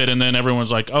fun of it, and then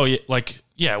everyone's like, oh,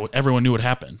 yeah, everyone knew what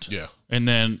happened. Yeah. And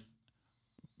then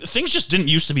things just didn't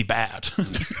used to be bad. You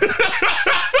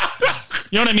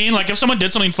know what I mean? Like if someone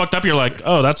did something fucked up, you're like,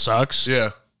 oh, that sucks.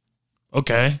 Yeah.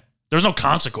 Okay. There's no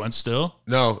consequence still.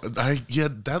 No,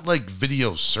 that like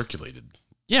video circulated.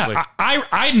 Yeah, like,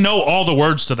 I know all the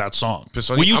words to that song. Piss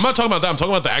on you? I'm not talking about that. I'm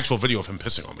talking about the actual video of him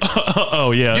pissing on the ground.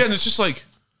 Oh, yeah. Yeah, and it's just like,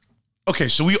 okay,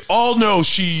 so we all know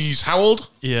she's how old?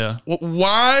 Yeah.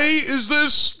 Why is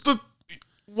this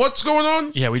what's going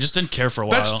on? Yeah, we just didn't care for a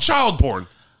while. That's child porn.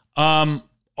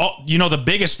 The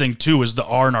biggest thing, too, is the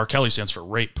R in R. Kelly stands for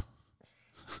rape.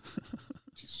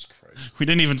 Jesus Christ. We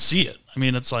didn't even see it. I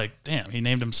mean, it's like, damn, he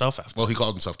named himself after. Well, he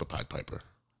called himself the Pied Piper,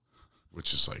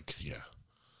 which is like, yeah.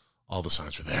 All the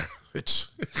signs were there.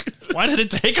 It's Why did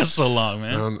it take us so long,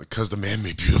 man? Because the man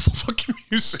made beautiful fucking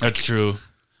music. That's true.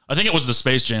 I think it was the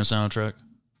Space Jam soundtrack.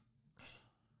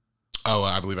 Oh,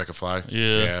 I Believe I Could Fly?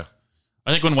 Yeah.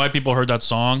 I think when white people heard that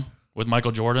song with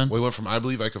Michael Jordan. Well, he went from I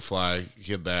Believe I Could Fly,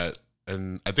 he had that,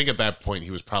 and I think at that point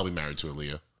he was probably married to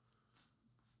Aaliyah.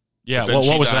 Yeah, well,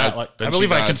 what was that? Like, I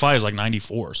Believe I Could Fly is like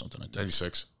 94 or something like that.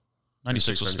 96.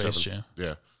 96 was Space Jam.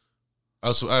 Yeah.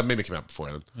 Also, maybe it came out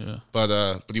before then. Yeah.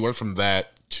 But he went from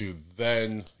that to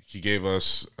then he gave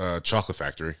us Chocolate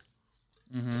Factory,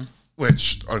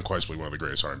 which unquestionably one of the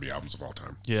greatest R&B albums of all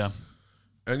time. Yeah.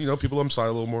 And, people let him slide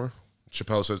a little more.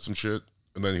 Chappelle said some shit,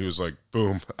 and then he was like,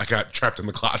 boom, I got trapped in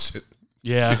the closet.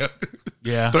 Yeah.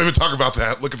 Yeah. Don't even talk about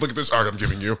that. Look at this art I'm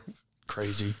giving you.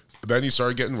 Crazy. But then he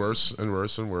started getting worse and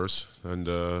worse and worse. And,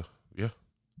 yeah.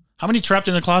 How many trapped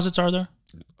in the closets are there?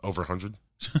 Over 100.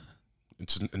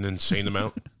 It's an insane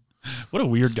amount. What a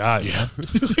weird guy. Yeah.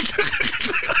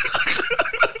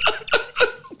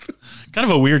 Kind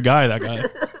of a weird guy, that guy.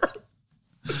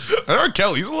 R.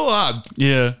 Kelly, he's a little odd.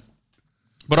 Yeah.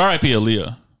 But R.I.P.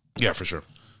 Aaliyah. Yeah, for sure.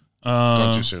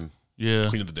 Gone too soon. Yeah.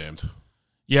 Queen of the Damned.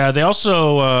 Yeah, they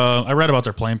also, I read about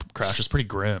their plane crash. It's pretty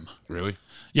grim. Really?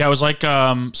 Yeah, it was like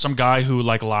some guy who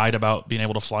like lied about being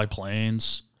able to fly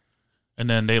planes. And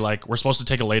then they like were supposed to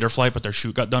take a later flight, but their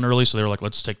shoot got done early. So they were like,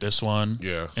 let's take this one.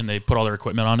 Yeah. And they put all their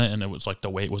equipment on it. And it was like the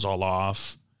weight was all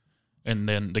off. And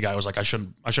then the guy was like, I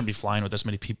shouldn't be flying with this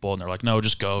many people. And they're like, no,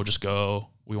 just go.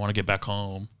 We want to get back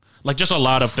home. Like just a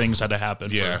lot of things had to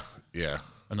happen. Yeah.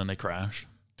 And then they crashed.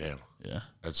 Damn. Yeah.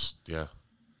 That's,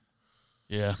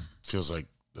 Yeah. feels like,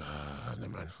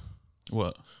 never mind.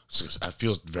 What? I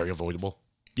feel very avoidable.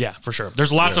 Yeah, for sure.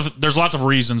 There's lots of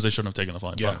reasons they shouldn't have taken the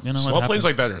flight. Yeah. But, you know, Small planes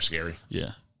like that are scary.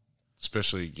 Yeah.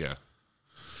 Especially, yeah.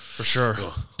 For sure.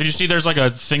 Ugh. Did you see there's like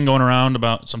a thing going around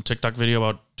about some TikTok video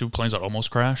about two planes that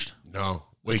almost crashed? No.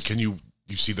 Wait, can you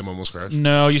see them almost crash?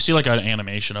 No, you see like an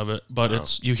animation of it, but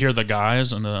it's you hear the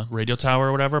guys in the radio tower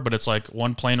or whatever, but it's like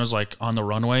one plane was like on the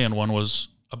runway and one was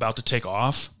about to take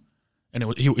off.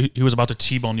 And he was about to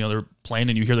T-bone the other plane,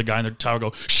 and you hear the guy in the tower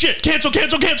go, shit, cancel,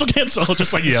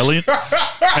 just like yelling.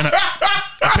 And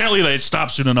apparently they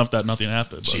stopped soon enough that nothing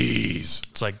happened. Jeez.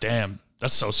 It's like, damn,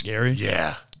 that's so scary.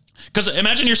 Yeah. Because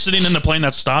imagine you're sitting in the plane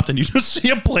that stopped and you just see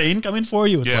a plane coming for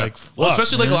you. It's like, fuck, well,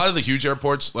 especially man. like a lot of the huge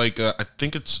airports, like I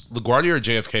think it's LaGuardia or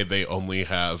JFK, they only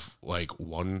have like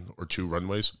 1 or 2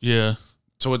 runways. Yeah.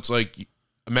 So it's like,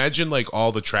 imagine like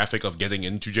all the traffic of getting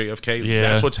into JFK. Yeah.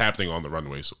 That's what's happening on the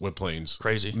runways with planes.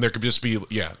 Crazy. And there could just be,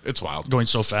 it's wild. Going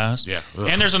so fast. Yeah. Ugh.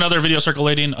 And there's another video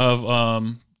circulating of,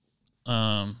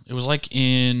 it was like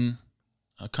in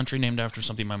a country named after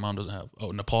something my mom doesn't have.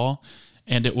 Oh, Nepal.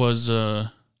 And it was,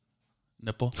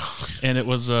 nipple. And it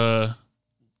was an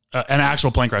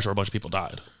actual plane crash where a bunch of people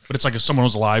died. But it's like if someone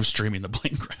was live streaming the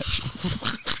plane crash.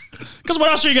 Because what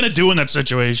else are you going to do in that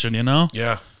situation, you know?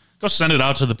 Yeah. Go send it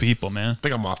out to the people, man. I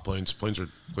think I'm off planes. Planes are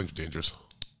dangerous.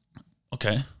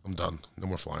 Okay. I'm done. No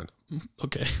more flying.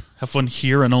 Okay. Have fun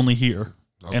here and only here.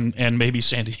 And maybe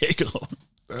San Diego.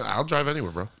 I'll drive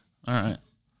anywhere, bro. All right.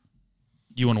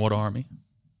 You in what army?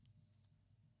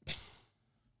 The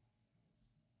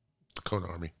Kona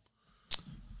Army.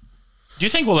 Do you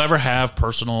think we'll ever have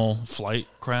personal flight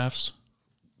crafts?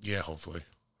 Yeah, hopefully.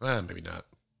 Maybe not.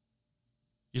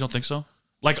 You don't think so?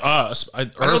 Like us. I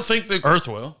don't think the Earth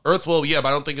will. Earth will, yeah, but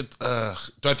I don't think it.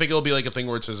 Do I think it'll be like a thing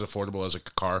where it's as affordable as a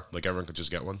car? Like everyone could just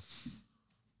get one?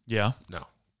 Yeah. No.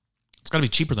 It's got to be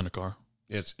cheaper than a car.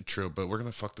 Yeah, it's true, but we're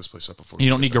gonna fuck this place up before. You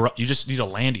don't need you just need a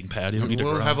landing pad. You don't need a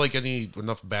garage. Have like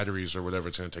enough batteries or whatever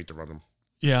it's gonna take to run them.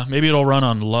 Yeah, maybe it'll run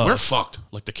on love. We're fucked.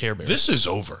 Like the Care Bear. This is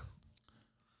over.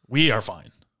 We are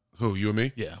fine. Who, you and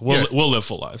me? Yeah, we'll live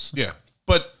full lives. Yeah,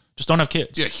 but just don't have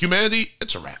kids. Yeah, humanity,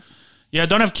 it's a wrap. Yeah,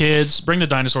 don't have kids. Bring the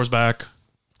dinosaurs back.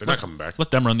 They're not coming back.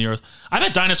 Let them run the earth. I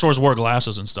bet dinosaurs wore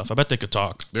glasses and stuff. I bet they could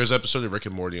talk. There's an episode of Rick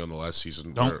and Morty on the last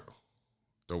season. Don't.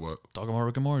 What? Talking about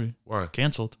Rick and Morty. Why?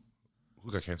 Canceled.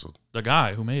 Who got canceled? The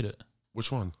guy who made it.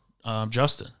 Which one?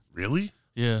 Justin. Really?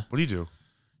 Yeah. What do you do?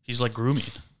 He's like grooming.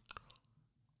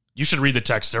 You should read the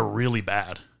text. They're really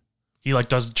bad. He like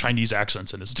does Chinese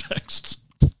accents in his texts.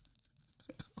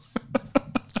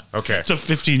 Okay. To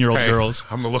 15-year-old girls.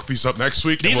 I'm going to look these up next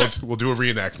week and we'll do a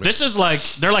reenactment. This is like,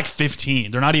 they're like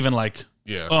 15. They're not even like,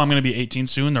 yeah. Oh, I'm going to be 18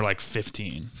 soon. They're like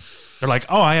 15. They're like,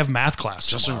 oh, I have math class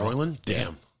Justin tomorrow. Roiland?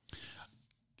 Damn.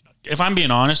 If I'm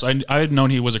being honest, I had known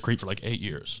he was a creep for like 8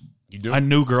 years. You knew? I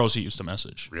knew girls he used to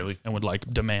message. Really? And would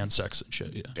like demand sex and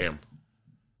shit, yeah. Damn.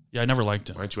 Yeah, I never liked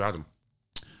him. Why didn't you out him?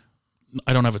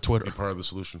 I don't have a Twitter. Be part of the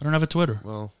solution. I don't have a Twitter.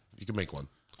 Well, you can make one.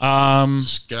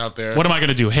 Just get out there. What am I going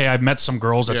to do? Hey, I've met some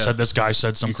girls that said this guy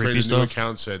said some you creepy stuff. A new stuff.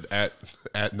 account said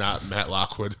at not Matt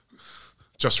Lockwood.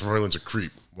 Justin Roiland's a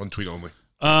creep. One tweet only.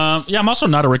 Yeah, I'm also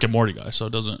not a Rick and Morty guy, so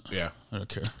it doesn't. Yeah, I don't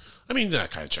care. I mean,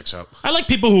 that kind of checks out. I like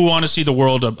people who want to see the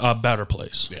world a better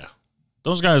place. Yeah,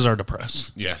 those guys are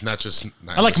depressed. Yeah, not just.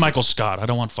 I like Michael Scott. I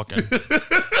don't want fucking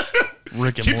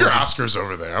Rick and Keep Morty. your Oscars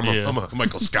over there. I'm a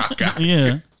Michael Scott guy.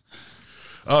 Yeah.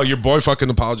 Oh, your boy fucking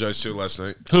apologized to last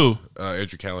night. Who?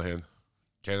 Andrew Callahan.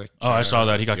 I saw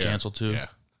that. He got canceled too.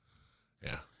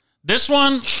 Yeah. This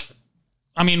one,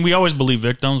 I mean, we always believe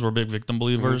victims. We're big victim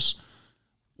believers. Mm-hmm.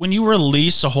 When you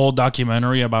release a whole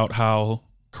documentary about how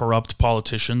corrupt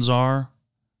politicians are,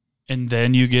 and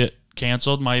then you get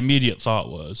canceled, my immediate thought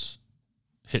was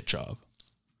hit job.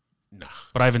 Nah.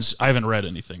 But I haven't read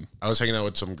anything. I was hanging out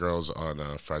with some girls on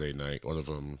Friday night. One of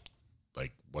them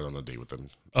like went on a date with them.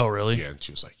 Oh, really? Yeah, and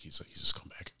she was like, he's a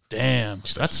scumbag. Damn,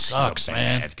 that sucks, he's a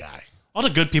man. bad guy. All the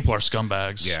good people are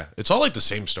scumbags. Yeah, it's all like the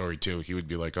same story too. He would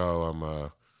be like,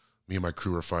 "Oh, me and my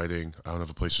crew are fighting. I don't have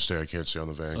a place to stay. I can't stay on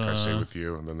the van. Can I stay with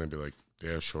you?" And then they'd be like,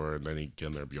 "Yeah, sure." And then he'd get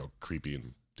in there, and be all creepy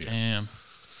and Damn.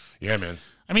 Yeah, man.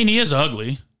 I mean, he is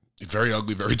ugly. Very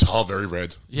ugly, very tall, very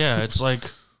red. Yeah, it's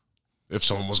like if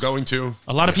someone was going to,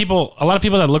 a lot of people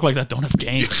that look like that don't have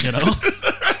game. You know.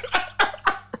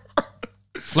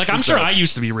 Like I'm sure I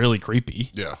used to be really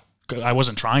creepy. Yeah. I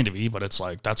wasn't trying to be, but it's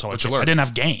like that's how I didn't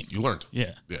have game. You learned.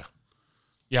 Yeah. Yeah.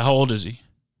 Yeah. How old is he?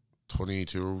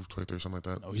 22, 23, something like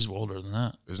that. Oh, he's older than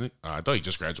that. Isn't he? I thought he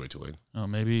just graduated too late. Oh,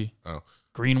 maybe. Oh.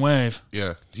 Green wave.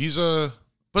 Yeah. He's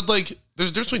but like there's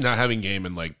a difference between not having game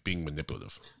and like being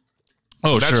manipulative.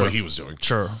 Oh, That's sure. what he was doing.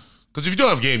 Sure. Because if you don't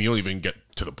have game, you don't even get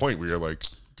to the point where you're like,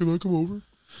 "Can I come over?" You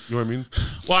know what I mean?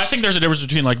 Well, I think there's a difference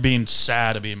between like being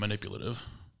sad and being manipulative.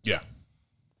 Yeah.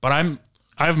 But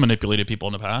I've manipulated people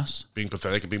in the past. Being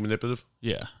pathetic and being manipulative?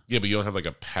 Yeah. Yeah, but you don't have like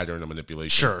a pattern of manipulation.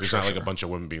 Sure. There's not like a bunch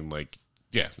of women being like,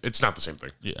 yeah, it's not the same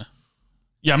thing. Yeah.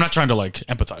 Yeah, I'm not trying to like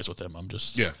empathize with him. I'm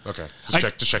just Yeah, okay.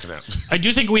 Just checking out. I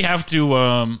do think we have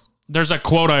to there's a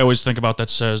quote I always think about that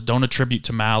says, "Don't attribute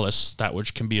to malice that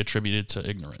which can be attributed to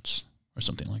ignorance," or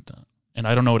something like that. And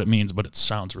I don't know what it means, but it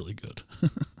sounds really good.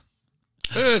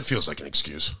 It feels like an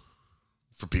excuse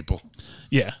for people.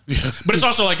 Yeah. But it's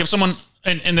also like if someone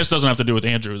and this doesn't have to do with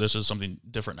Andrew, this is something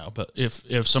different now, but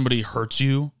if somebody hurts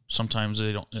you, sometimes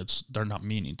they're not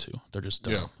meaning to. They're just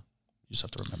dumb. Yeah. You just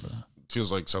have to remember that. It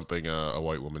feels like something a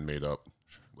white woman made up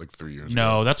like 3 years ago.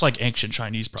 No, that's like ancient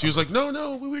Chinese problem. She was like,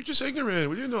 no, we were just ignorant.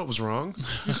 We didn't know it was wrong.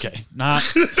 Okay. Not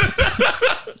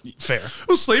fair.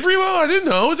 Well, slavery law, I didn't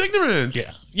know. I was ignorant.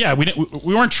 Yeah. Yeah,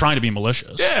 we weren't trying to be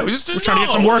malicious. Yeah, we just didn't We're trying to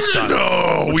get some work done.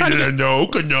 No, we didn't know.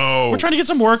 No. We're trying to get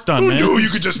some work done, Who man. knew you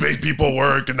could just make people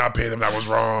work and not pay them? That was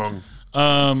wrong.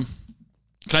 Can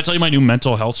I tell you my new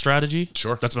mental health strategy?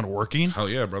 Sure. That's been working. Hell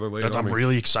yeah, brother. Lay it That on I'm me.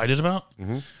 really excited about.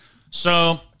 Mm-hmm.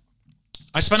 So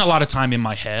I spend a lot of time in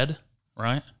my head,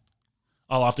 right?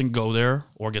 I'll often go there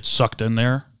or get sucked in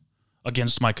there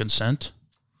against my consent.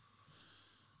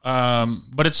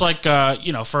 But it's like,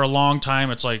 for a long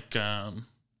time, it's like I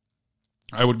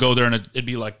would go there and it'd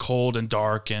be like cold and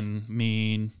dark and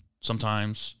mean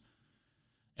sometimes.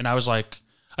 And I was like,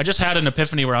 I just had an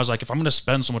epiphany where I was like, if I'm going to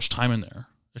spend so much time in there,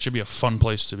 it should be a fun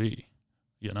place to be,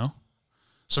 you know?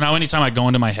 So now anytime I go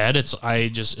into my head, it's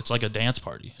like a dance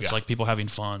party. It's like people having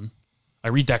fun. I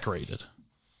redecorated.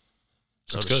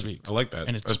 That's good. Speak. I like that.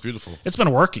 And that's beautiful. It's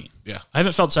been working. Yeah. I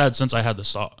haven't felt sad since I had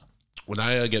this thought. When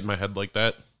I get in my head like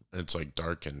that, and it's like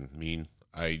dark and mean,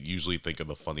 I usually think of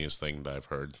the funniest thing that I've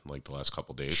heard like the last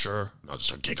couple days. Sure. And I'll just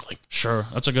start giggling. Sure.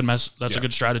 That's a good That's a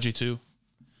good strategy too.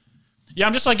 Yeah,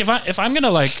 I'm just like, if I'm going to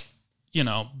like,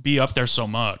 be up there so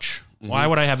much, why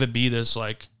would I have it be this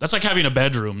like, that's like having a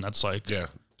bedroom that's like. Yeah.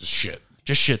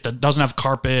 Just shit that doesn't have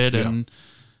carpet and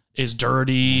is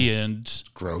dirty and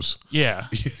gross. Yeah.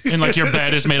 And like your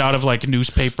bed is made out of like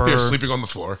newspaper. You're sleeping on the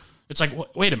floor. It's like,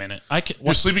 wait a minute.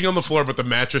 You're sleeping on the floor, but the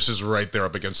mattress is right there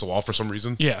up against the wall for some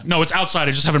reason. Yeah. No, it's outside.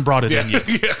 I just haven't brought it in yet.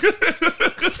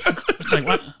 It's like,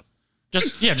 what?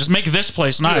 Just make this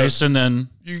place nice and then.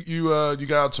 You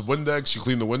got out some Windex, you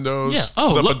clean the windows. Yeah.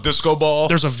 Oh, look. A disco ball.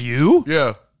 There's a view?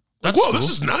 Yeah. That's whoa, cool.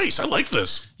 This is nice. I like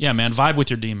this. Yeah, man. Vibe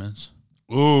with your demons.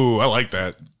 Ooh, I like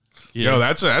that. Yeah. Yo,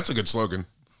 that's a good slogan.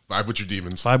 Vibe with your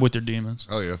demons. Vibe with your demons.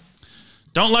 Hell yeah.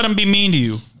 Don't let them be mean to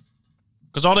you.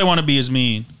 Because all they want to be is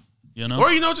mean. You know? Or,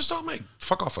 just don't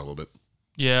fuck off for a little bit.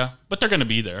 Yeah, but they're going to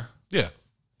be there. Yeah.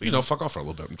 But, fuck off for a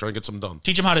little bit. I'm trying to get some done.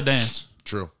 Teach them how to dance.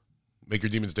 True. Make your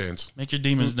demons dance. Make your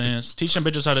demons dance. Teach them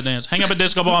bitches how to dance. Hang up a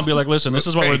disco ball and be like, listen, this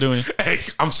is what we're doing. Hey,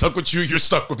 I'm stuck with you. You're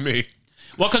stuck with me.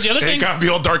 Well, because the other thing, it gotta be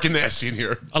all dark and nasty in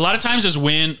here. A lot of times is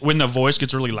when the voice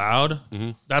gets really loud.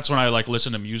 That's when I like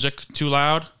listen to music too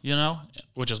loud,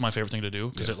 which is my favorite thing to do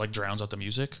because it like drowns out the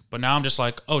music. But now I'm just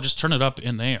like, just turn it up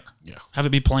in there. Yeah, have it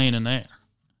be playing in there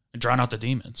and drown out the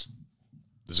demons.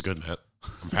 This is good, Matt.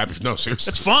 I'm happy. No,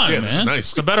 seriously, it's fun, man. This is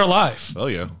nice. It's a better life. Oh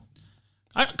yeah.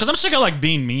 Because I'm sick of like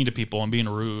being mean to people and being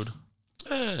rude.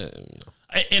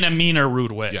 In a meaner,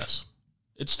 rude way. Yes.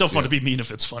 It's still fun to be mean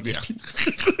if it's funny. Yeah.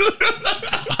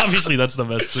 Obviously, that's the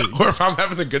best thing. Or if I'm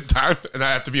having a good time and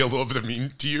I have to be a little bit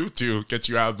mean to you to get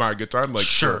you out of my good time, like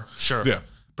sure. Yeah.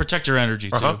 Protect your energy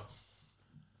too.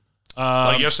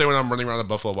 Like yesterday when I'm running around the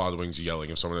Buffalo Wild Wings yelling,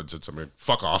 if someone had said something,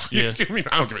 fuck off. Yeah. I mean,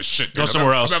 I don't give a shit. Dude. Go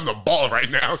somewhere else. I'm having the ball right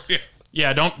now. Yeah.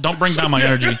 Yeah, don't bring down my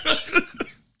energy.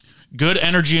 Good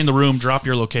energy in the room. Drop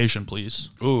your location, please.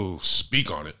 Ooh, speak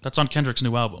on it. That's on Kendrick's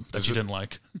new album that you didn't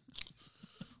like.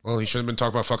 Well, he shouldn't have been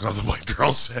talking about fucking other white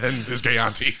girls and his gay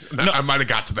auntie. No, I might have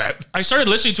got to that. I started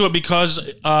listening to it because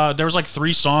there was like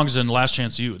 3 songs in Last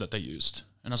Chance U that they used.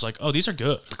 And I was like, oh, these are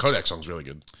good. The Kodak song's really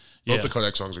good. Yeah. Both the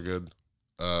Kodak songs are good.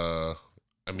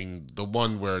 I mean, the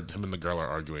one where him and the girl are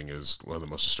arguing is one of the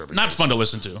most disturbing. Not things. fun to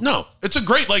listen to. No, it's a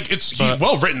great, like, it's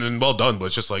well written and well done, but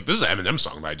it's just like, this is an Eminem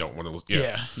song that I don't want to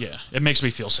listen. Yeah. It makes me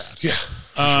feel sad. Yeah.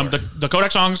 Sure. The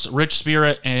Kodak songs, Rich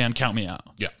Spirit and Count Me Out.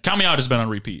 Yeah. Count Me Out has been on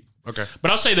repeat. Okay.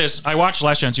 But I'll say this. I watched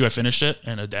Last Chance U. I finished it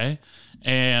in a day.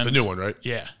 And The new one, right?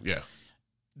 Yeah. Yeah.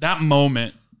 That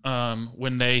moment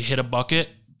when they hit a bucket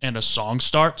and a song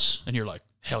starts and you're like,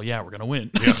 hell yeah, we're going to win.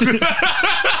 Yeah.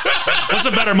 What's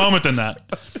a better moment than that?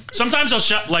 Sometimes they'll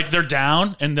shot, like they're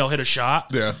down and they'll hit a shot.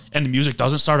 Yeah. And the music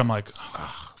doesn't start. I'm like,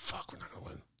 Fuck, we're not going to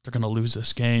win. they're going to lose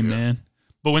this game, man.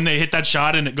 But when they hit that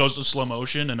shot and it goes to slow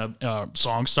motion and a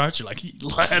song starts, you're like,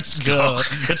 let's go.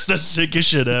 It's the sickest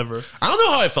shit ever. I don't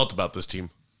know how I felt about this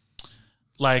team.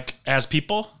 Like, as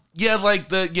people? Yeah,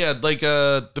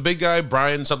 the big guy,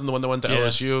 Brian, something, the one that went to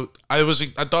LSU. I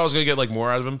thought I was gonna get like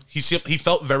more out of him. He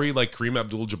felt very like Kareem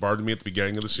Abdul-Jabbar to me at the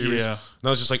beginning of the series. Yeah. And I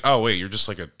was just like, oh wait, you're just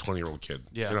like a 20-year-old kid.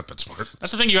 Yeah. You're not that smart.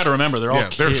 That's the thing you got to remember. They're all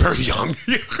kids. They're very young.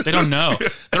 They don't know.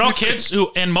 They're all kids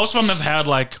who, and most of them have had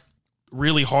like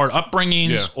really hard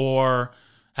upbringings or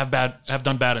have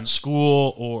done bad in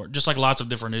school or just like lots of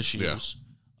different issues.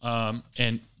 Yeah.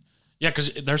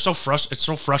 Because they're so it's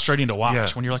so frustrating to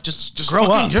watch when you're like, just grow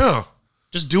up. Yeah.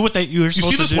 Just do what you're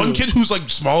supposed to do. You see this one kid who's like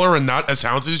smaller and not as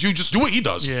talented as you, just do what he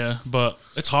does. Yeah, but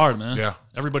it's hard, man. Yeah.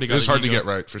 Everybody got It's hard to get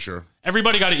right, for sure.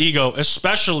 Everybody got an ego,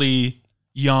 especially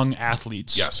young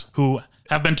athletes. Yes. Who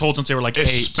have been told since they were like 8.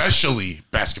 Especially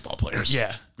basketball players.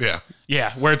 Yeah. Yeah.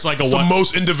 Yeah, where it's like the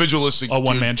most individualistic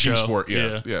one-man team show. sport.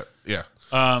 Yeah.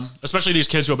 Especially these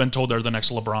kids who have been told they're the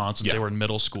next LeBron since they were in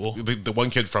middle school. The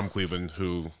one kid from Cleveland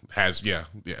who has,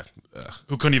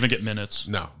 who couldn't even get minutes.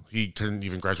 No, he couldn't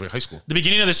even graduate high school. The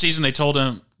beginning of the season, they told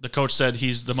him, the coach said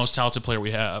he's the most talented player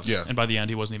we have. Yeah. And by the end,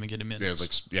 he wasn't even getting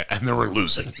minutes. Yeah, and they were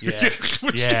losing.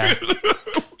 Yeah.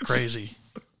 Crazy.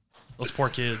 Those poor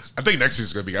kids. I think next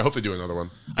season's going to be, I hope they do another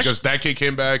one. Because that kid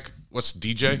came back, what's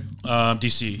DJ?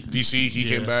 DC. DC, he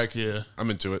came back. Yeah. I'm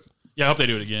into it. Yeah, I hope they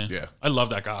do it again. Yeah. I love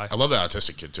that guy. I love that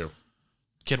autistic kid, too.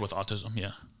 Kid with autism,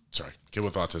 yeah. Sorry, kid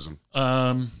with autism.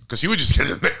 Because he would just get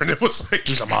in there and it was like...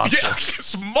 He's a monster. Yeah,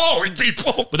 mauling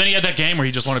people. But then he had that game where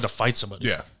he just wanted to fight somebody.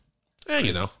 Yeah.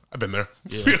 I've been there.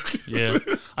 Yeah.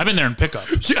 I've been there in pickup.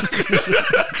 Yeah.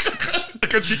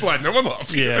 Against people I know and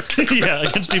love. Yeah.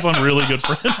 Against people I'm really good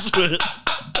friends with.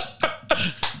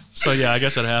 So, yeah, I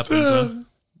guess it happens.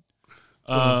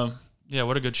 Yeah,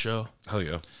 what a good show. Hell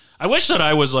yeah. I wish that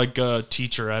I was like a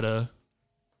teacher at a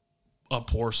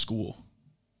poor school.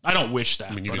 I don't wish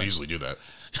that. I mean, you could easily do that.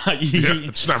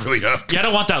 It's not really I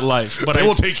don't want that life. But they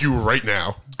will take you right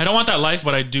now. I don't want that life,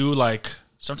 but I do like,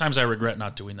 sometimes I regret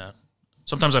not doing that.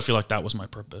 Sometimes I feel like that was my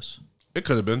purpose. It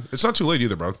could have been. It's not too late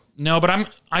either, bro. No, but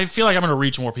I feel like I'm going to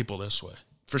reach more people this way.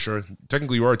 For sure.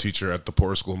 Technically, you are a teacher at the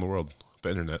poorest school in the world.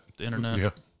 The internet. Yeah.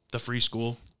 The free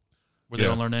school where they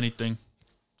don't learn anything.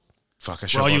 Fuck,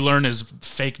 where all you learn is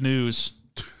fake news.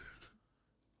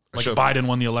 Like Biden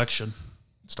won the election.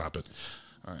 Stop it.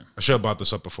 All right. I should have brought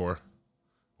this up before.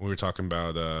 We were talking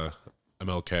about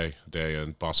MLK Day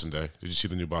and Boston Day. Did you see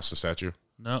the new Boston statue?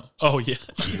 No. Oh, yeah.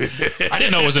 I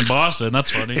didn't know it was in Boston.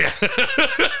 That's funny. Yeah.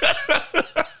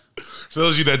 For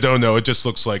those of you that don't know, it just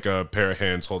looks like a pair of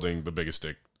hands holding the biggest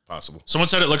dick possible. Someone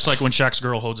said it looks like when Shaq's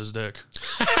girl holds his dick.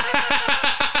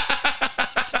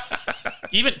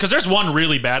 Even because there's one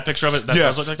really bad picture of it that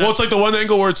does look like that. Well, it's like the one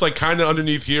angle where it's like kind of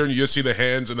underneath here and you just see the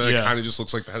hands and then it kind of just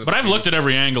looks like the head of But I've looked at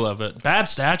every angle of it. Bad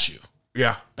statue.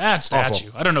 Yeah. Bad statue.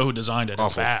 Awful. I don't know who designed it.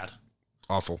 It's bad.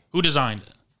 Awful. Who designed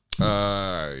it?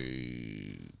 Let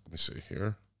me see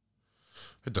here.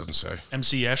 It doesn't say.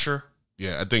 MC Escher?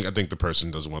 Yeah, I think the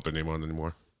person doesn't want their name on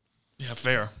anymore. Yeah,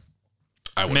 fair.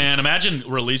 Man, imagine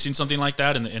releasing something like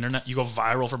that in the internet. You go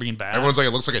viral for being bad. Everyone's like,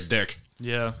 it looks like a dick.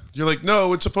 Yeah. You're like,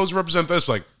 no, it's supposed to represent this.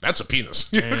 Like, that's a penis.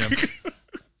 Damn.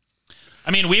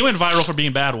 I mean, we went viral for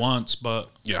being bad once,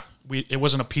 but it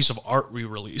wasn't a piece of art we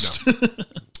released. No.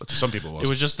 To some people, it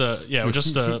was just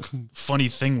a funny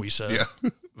thing we said. Yeah.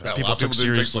 That people took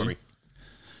seriously.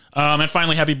 And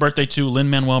finally, happy birthday to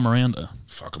Lin-Manuel Miranda.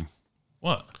 Fuck him.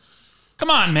 What?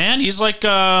 Come on, man. He's like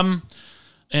an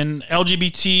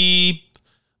LGBT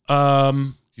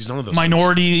he's none of those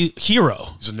minority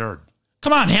hero. He's a nerd.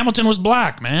 Come on, Hamilton was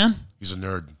black, man. He's a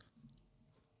nerd.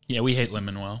 Yeah, we hate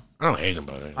Lin-Manuel. I don't hate him,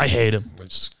 but I hate him.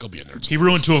 Just go be a nerd. He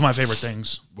ruined two of my favorite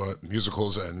things. What?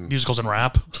 Musicals and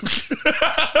rap.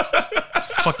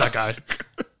 Fuck that guy.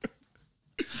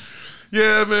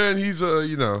 Yeah, man. He's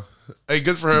hey,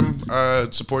 good for him.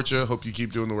 Support you. Hope you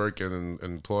keep doing the work and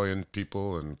employing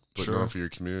people and putting on for your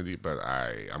community. But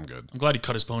I'm good. I'm glad he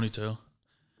cut his ponytail.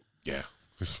 Yeah.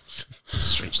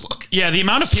 Strange look. Yeah, the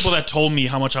amount of people that told me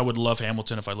how much I would love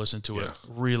Hamilton if I listened to it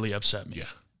really upset me. Yeah.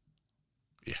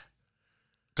 Yeah.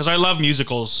 Because I love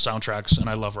musicals, soundtracks, and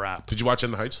I love rap. Did you watch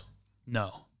In the Heights?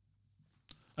 No.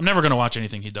 I'm never going to watch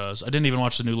anything he does. I didn't even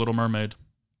watch the new Little Mermaid.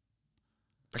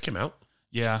 That came out?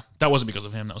 Yeah, that wasn't because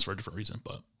of him. That was for a different reason,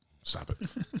 but... Stop it.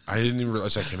 I didn't even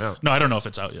realize that came out. No, I don't know if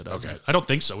it's out yet. Okay. I don't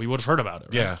think so. We would have heard about it,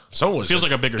 right? Yeah. Someone was. It feels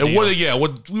like a bigger it deal.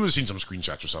 would, we would have seen some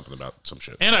screenshots or something about some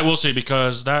shit. And I will say,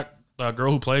 because that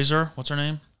girl who plays her, what's her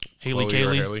name? Haley Chloe or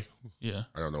Kaylee? Haley? Yeah.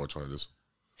 I don't know which one it is.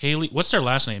 Haley, what's their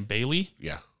last name? Bailey?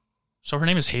 Yeah. So her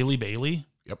name is Haley Bailey?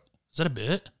 Yep. Is that a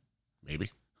bit? Maybe.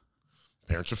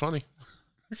 Parents are funny.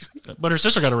 But her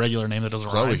sister got a regular name that doesn't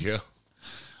Chloe, rhyme. yeah.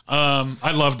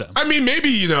 I love them. I mean, maybe,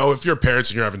 if you're parents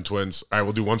and you're having twins, all right,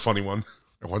 we'll do one funny one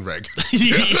and one reg.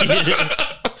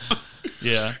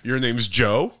 Yeah. Your name is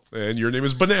Joe and your name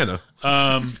is Banana.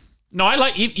 No, I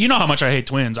like, you know how much I hate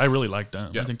twins. I really like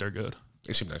them. Yeah. I think they're good.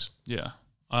 They seem nice. Yeah.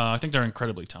 I think they're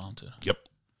incredibly talented. Yep.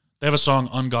 They have a song,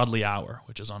 Ungodly Hour,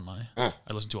 which is on I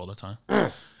listen to all the time.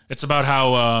 It's about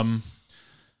how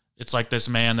it's like this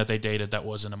man that they dated that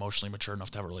wasn't emotionally mature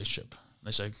enough to have a relationship.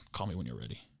 They say, call me when you're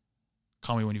ready.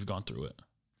 Call me when you've gone through it.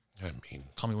 I mean,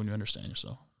 Call me when you understand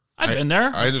yourself. I've been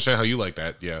there. I understand how you like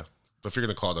that, yeah. But if you're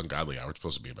going to call it Ungodly Hour, it's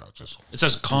supposed to be about just... It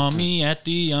says, call me at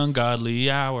the ungodly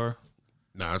hour.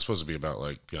 Nah, it's supposed to be about,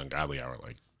 like, the ungodly hour,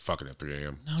 like, fucking at 3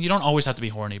 a.m. No, you don't always have to be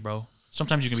horny, bro.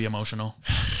 Sometimes you can be emotional.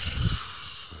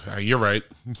 You're right.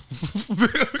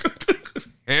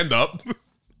 Hand up.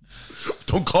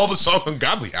 Don't call the song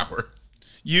Ungodly Hour.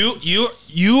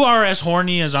 You are as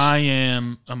horny as I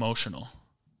am emotional,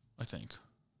 I think.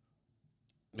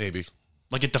 Maybe.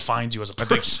 Like, it defines you as a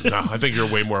person. I think you're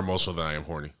way more emotional than I am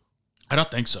horny. I don't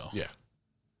think so. Yeah.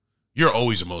 You're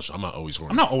always emotional. I'm not always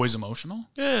horny. I'm not always emotional.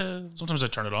 Yeah. Sometimes I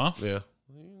turn it off. Yeah.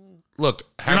 Look.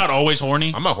 You're not always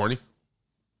horny? I'm not horny.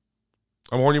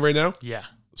 I'm horny right now? Yeah.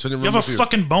 Sitting in You room have a with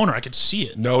fucking boner. I can see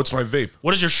it. No, it's my vape.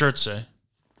 What does your shirt say?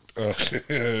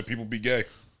 People be gay.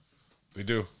 They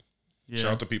do. Yeah.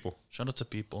 Shout out to people. Shout out to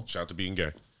people. Shout out to being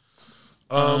gay.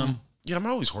 Yeah, I'm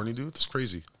always horny, dude. That's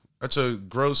crazy. That's a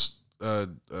gross...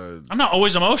 I'm not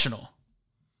always emotional.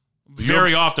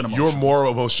 Very often emotional. You're more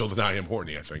emotional than I am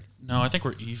horny, I think. No, I think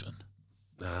we're even.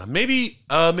 Maybe,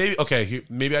 okay,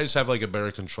 maybe I just have like a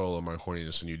better control of my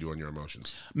horniness than you do on your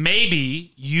emotions.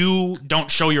 Maybe you don't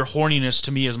show your horniness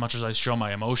to me as much as I show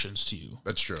my emotions to you.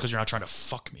 That's true. Because you're not trying to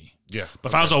fuck me. Yeah. But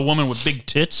if I was a woman with big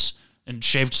tits and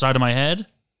shaved side of my head.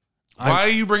 Why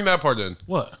you bring that part in?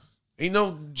 What? Ain't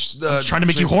no... I'm trying to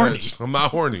make you horny. Heads. I'm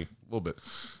not horny. A little bit.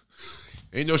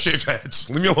 Ain't no shaved heads.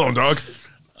 Leave me alone, dog.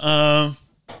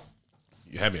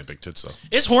 You had me at big tits, though.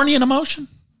 Is horny an emotion?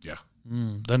 Yeah.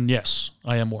 Then yes,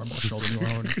 I am more emotional than you are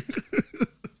horny.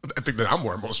 I think that I'm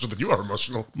more emotional than you are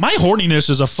emotional. My horniness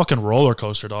is a fucking roller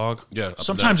coaster, dog. Yeah.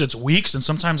 Sometimes it's weeks and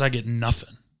sometimes I get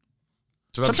nothing.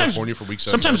 Sometimes I'm horny for weeks.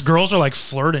 Sometimes girls are like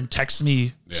flirt and text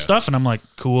me stuff and I'm like,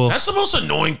 cool. That's the most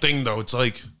annoying thing, though. It's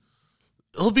like,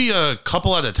 it'll be a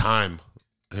couple at a time.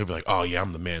 And he'll be like, oh, yeah,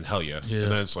 I'm the man. Hell yeah. Yeah.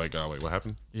 And then it's like, oh, wait, what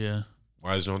happened? Yeah.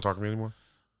 Why is no one talking to me anymore?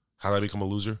 How did I become a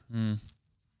loser?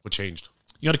 What changed?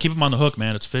 You got to keep them on the hook,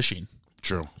 man. It's fishing.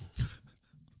 True.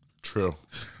 True.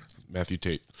 Matthew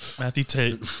Tate. Matthew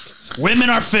Tate. Women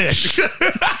are fish.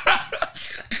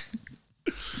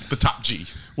 The top G.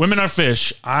 Women are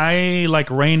fish. I like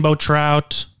rainbow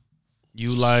trout.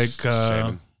 You like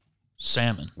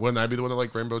salmon. Wouldn't I be the one that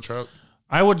like rainbow trout?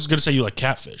 I was going to say you like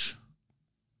catfish.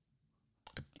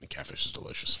 Catfish is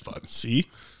delicious, but See?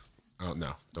 Oh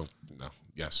no, don't no.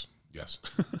 Yes.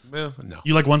 Well, no.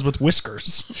 You like ones with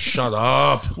whiskers. Shut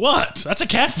up. What? That's a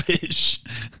catfish.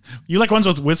 You like ones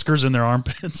with whiskers in their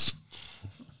armpits.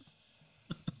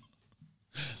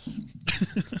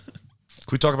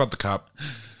 Can we talk about the cop?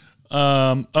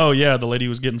 Oh yeah, the lady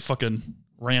was getting fucking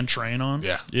ran train on.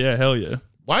 Yeah. Yeah, hell yeah.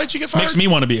 Why did she get fired? Makes me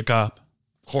want to be a cop.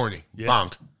 Horny. Yeah.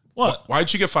 Bonk. What? Why did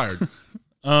she get fired?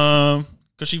 Because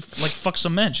she like fucks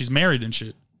some men. She's married and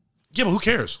shit. Yeah, but who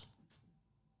cares?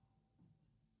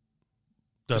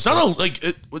 It's not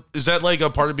is that like a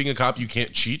part of being a cop? You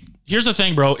can't cheat. Here's the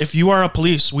thing, bro. If you are a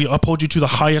police, we uphold you to the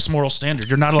highest moral standard.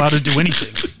 You're not allowed to do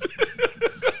anything.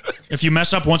 If you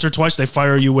mess up once or twice, they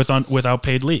fire you without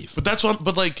paid leave. But that's what.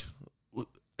 But like,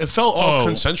 it felt all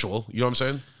consensual. You know what I'm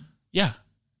saying? Yeah.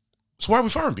 So why are we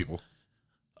firing people?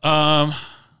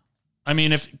 I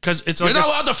mean, because it's You're like not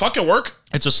allowed to fucking work.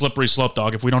 It's a slippery slope,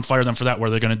 dog. If we don't fire them for that, what are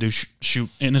they going to do? Shoot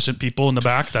innocent people in the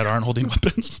back that aren't holding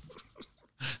weapons?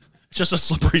 It's just a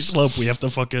slippery slope. We have to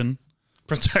fucking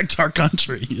protect our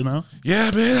country, you know?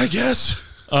 Yeah, man, I guess.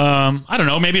 I don't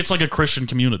know. Maybe it's like a Christian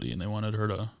community and they wanted her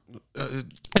to...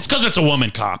 it's because it's a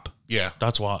woman cop. Yeah.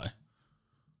 That's why.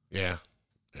 Yeah.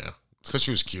 It's because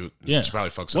she was cute. Yeah. She probably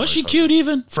fucks. Was she cute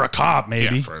even? For a cop,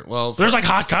 maybe. Yeah, there's like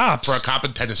hot cops. For a cop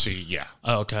in Tennessee, yeah.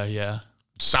 Oh, okay, yeah.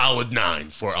 Solid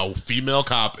 9 for a female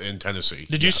cop in Tennessee.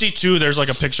 Did you see, too, there's like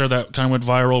a picture that kind of went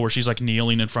viral where she's like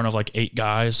kneeling in front of like 8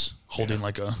 guys holding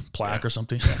like a plaque or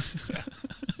something?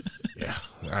 Yeah,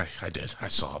 I did. I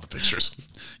saw all the pictures.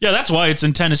 Yeah, that's why it's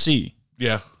in Tennessee.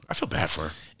 Yeah, I feel bad for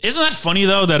her. Isn't that funny,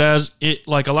 though, that as it,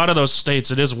 like a lot of those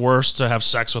states, it is worse to have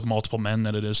sex with multiple men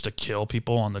than it is to kill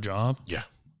people on the job? Yeah.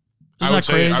 Isn't that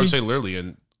crazy? I would say literally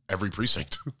in every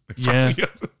precinct. Yeah.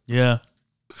 Yeah.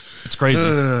 It's crazy.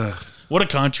 What a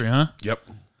country, huh? Yep.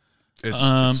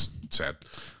 It's sad.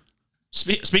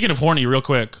 Speaking of horny, real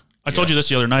quick, I told you this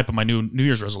the other night, but my new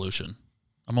Year's resolution.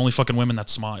 I'm only fucking women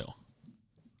that smile.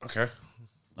 Okay.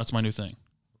 That's my new thing.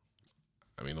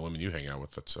 I mean, the women you hang out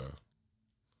with, that's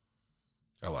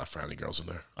got a lot of frowny girls in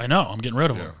there. I know. I'm getting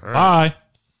rid of them. Right. Bye.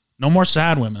 No more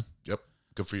sad women. Yep.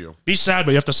 Good for you. Be sad,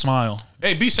 but you have to smile.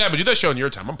 Hey, be sad, but do that show in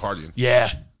your time. I'm partying.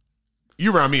 Yeah.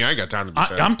 You around me, I ain't got time to be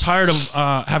sad. I'm tired of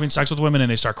having sex with women and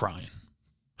they start crying.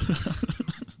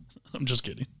 I'm just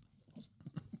kidding.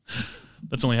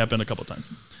 That's only happened a couple times.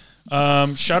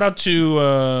 Shout out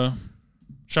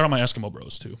my Eskimo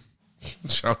bros, too.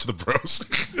 Shout out to the bros.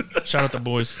 Shout out the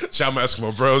boys. Shout out my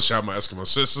Eskimo bros. Shout out my Eskimo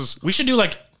sisters. We should do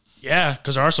like, yeah,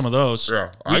 because there are some of those.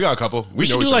 Yeah, I got a couple. We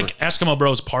should do like Eskimo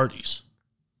bros parties.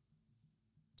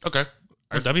 Okay.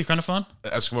 Would that be kind of fun?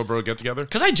 Eskimo bro get together?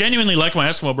 Because I genuinely like my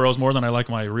Eskimo bros more than I like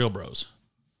my real bros.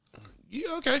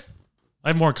 Yeah, okay. I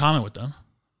have more in common with them.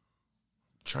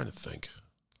 I'm trying to think.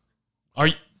 Are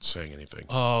you saying anything?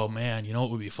 Oh man, you know what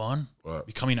would be fun? What?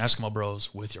 Becoming Eskimo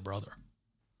bros with your brother.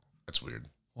 That's weird.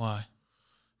 Why?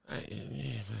 Do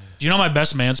you know my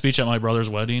best man speech at my brother's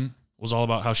wedding was all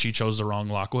about how she chose the wrong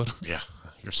Lockwood? Yeah,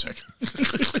 you're sick.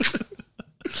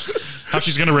 How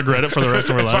she's going to regret it for the rest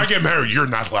of her life. If I get married, you're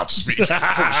not allowed to speak, for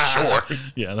sure.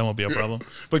 Yeah, that won't be a problem.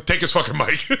 Like, take his fucking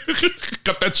mic.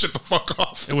 Cut that shit the fuck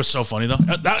off. It was so funny, though.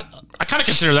 I kind of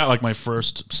consider that like my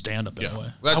first stand-up in a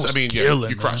way.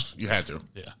 You crushed. You had to.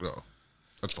 Yeah. No,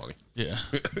 that's funny. Yeah.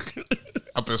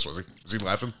 How pissed was he? Was he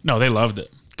laughing? No, they loved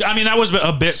it. I mean, that was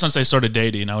a bit since they started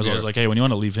dating. I was always like, hey, when you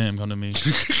want to leave him, come to me.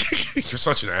 You're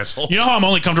such an asshole. You know how I'm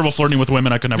only comfortable flirting with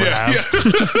women I could never have? Yeah.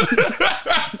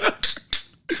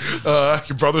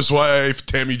 Your brother's wife,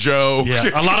 Tammy Joe. Yeah,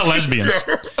 a lot of lesbians.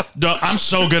 I'm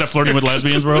so good at flirting with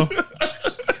lesbians, bro.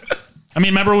 I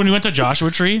mean, remember when we went to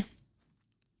Joshua Tree?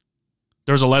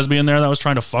 There was a lesbian there that was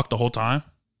trying to fuck the whole time.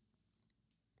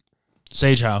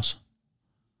 Sage House.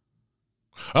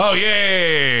 Oh,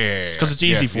 yeah. Because it's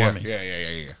easy for me.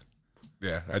 Yeah.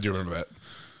 Yeah, I do remember that.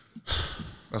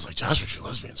 I was like, Joshua Tree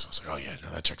lesbians. I was like, oh, yeah, no,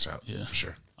 that checks out. Yeah, for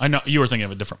sure. I know. You were thinking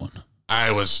of a different one.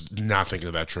 I was not thinking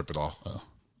of that trip at all. Oh,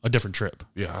 a different trip.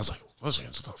 Yeah, I was like,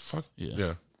 lesbians, what the fuck?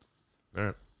 Yeah. All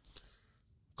right.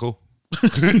 Cool.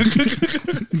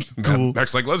 Cool.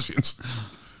 Next, like lesbians.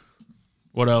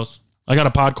 What else? I got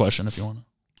a pod question if you want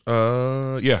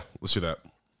to. Yeah, let's do that.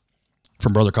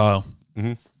 From Brother Kyle.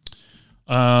 Mm-hmm.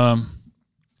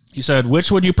 He said,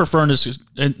 which would you prefer in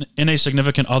a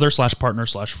significant other / partner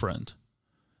 / friend?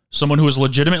 Someone who is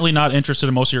legitimately not interested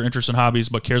in most of your interests and hobbies,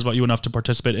 but cares about you enough to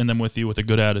participate in them with you with a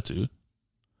good attitude.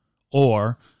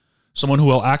 Or someone who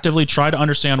will actively try to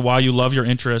understand why you love your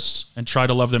interests and try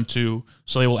to love them too,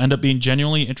 so they will end up being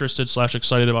genuinely interested /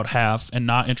 excited about half and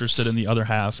not interested in the other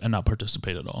half and not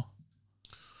participate at all.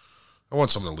 I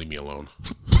want someone to leave me alone.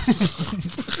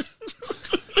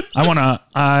 I want a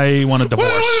divorce.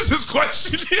 What is this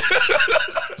question?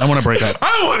 I want to break up.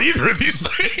 I don't want either of these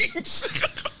things.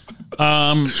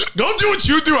 Don't do what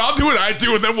you do. I'll do what I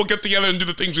do, and then we'll get together and do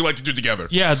the things we like to do together.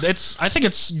 Yeah, I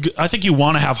think you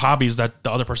want to have hobbies that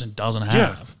the other person doesn't have.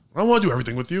 Yeah, I want to do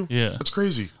everything with you. Yeah, that's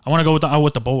crazy. I want to go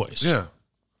with the boys. Yeah,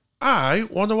 I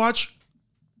want to watch.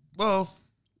 Well,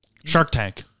 Shark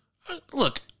Tank.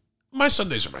 Look, my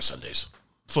Sundays are my Sundays.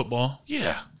 Football.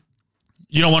 Yeah.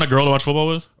 You don't want a girl to watch football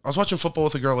with? I was watching football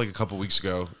with a girl like a couple weeks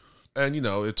ago, and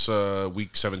it's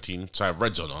week 17, so I have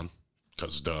Red Zone on,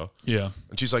 because duh. Yeah.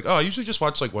 And she's like, oh, I usually just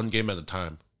watch like one game at a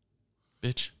time.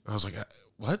 Bitch. I was like,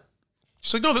 what?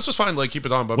 She's like, no, this is fine. Like, keep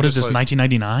it on. But what is this,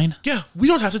 1999? Yeah, we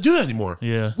don't have to do that anymore.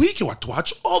 Yeah. We can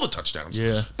watch all the touchdowns.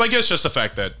 Yeah. But I guess just the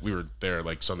fact that we were there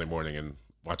like Sunday morning and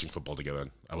watching football together,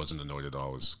 I wasn't annoyed at all.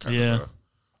 It was kind of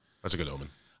that's a good omen.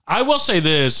 I will say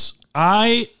this.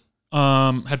 I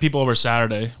had people over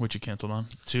Saturday, which you canceled on,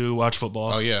 to watch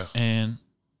football. Oh, yeah. And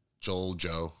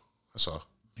Joe, I saw.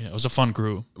 Yeah, it was a fun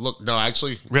crew. Look, no,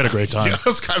 actually. We had a great time. Yeah, I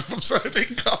was kind of upset I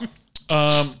didn't come.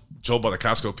 Joel bought a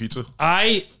Costco pizza.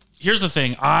 Here's the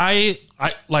thing. I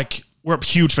like we're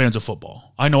huge fans of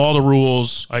football. I know all the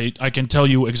rules. I can tell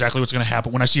you exactly what's going to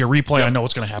happen. When I see a replay, I know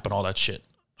what's going to happen, all that shit.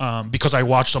 Because I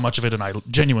watch so much of it and I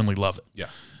genuinely love it. Yeah.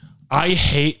 I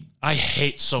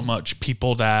hate so much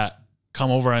people that come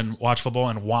over and watch football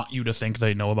and want you to think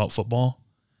they know about football.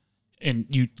 And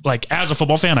you, like, as a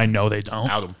football fan, I know they don't.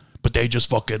 Out 'em. But they just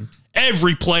fucking,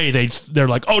 every play, they're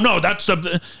like, oh no, that's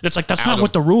the, it's like, that's not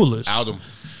what the rule is. Out him.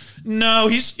 No,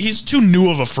 he's too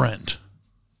new of a friend.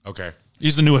 Okay.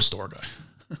 He's the newest store guy.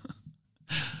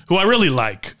 Who I really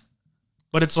like.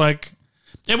 But it's like,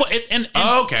 and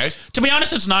okay. To be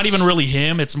honest, it's not even really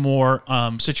him. It's more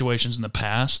situations in the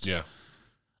past. Yeah.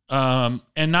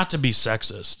 And not to be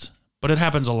sexist, but it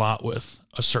happens a lot with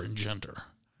a certain gender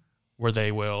where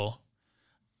they will,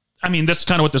 I mean, that's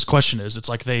kind of what this question is. It's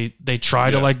like they try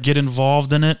to like get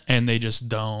involved in it and they just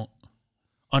don't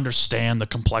understand the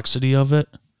complexity of it.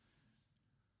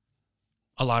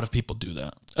 A lot of people do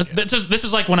that. Yeah. This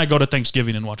is like when I go to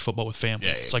Thanksgiving and watch football with family.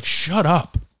 Yeah, it's like, shut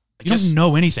up. You don't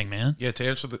know anything, man. Yeah, to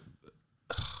answer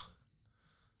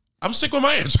I'm sick with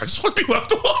my answer. I just want to be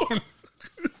left alone.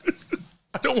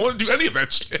 I don't want to do any of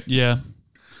that shit. Yeah.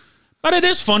 But it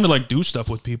is fun to like do stuff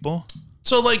with people.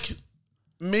 So like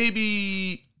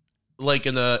maybe like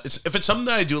if it's something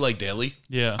that I do like daily,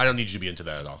 I don't need you to be into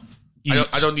that at all.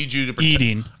 I don't need you to pretend,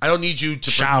 eating. I don't need you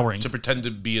to showering to pretend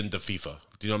to be into FIFA.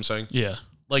 Do you know what I'm saying? Yeah.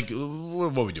 Like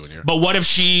what are we doing here? But what if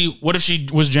she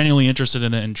was genuinely interested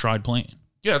in it and tried playing?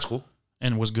 Yeah, that's cool.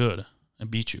 And was good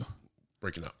and beat you.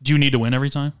 Breaking up. Do you need to win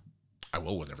every time? I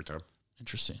will win every time.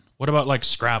 Interesting. What about like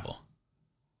Scrabble?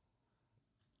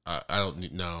 I don't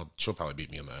need. No, she'll probably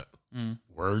beat me in that.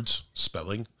 Words,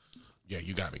 spelling. Yeah,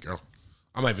 you got me, girl.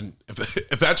 I'm not even.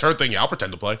 If that's her thing, yeah, I'll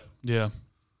pretend to play. Yeah.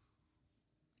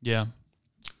 Yeah.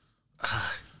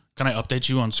 Can I update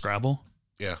you on Scrabble?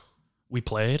 Yeah. We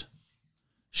played.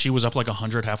 She was up like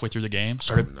 100 halfway through the game.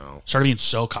 Started being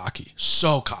so cocky.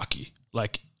 So cocky.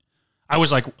 Like, I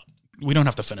was like, we don't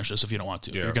have to finish this if you don't want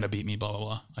to. Yeah. You're going to beat me, blah, blah,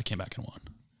 blah. I came back and won.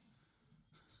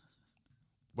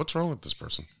 What's wrong with this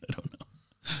person? I don't know.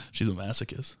 She's a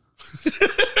masochist.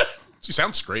 She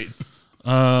sounds great.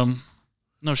 No,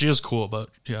 she is cool, but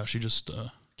yeah, she just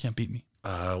can't beat me.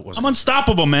 I'm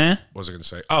unstoppable, man. What was I going to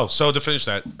say? Oh, so to finish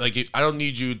that, like, I don't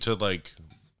need you to, like,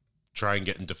 try and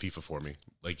get into FIFA for me.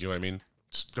 Like, you know what I mean?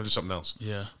 Just go do something else.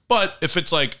 Yeah. But if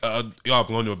it's like, I'm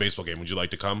going to a baseball game, would you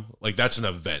like to come? Like, that's an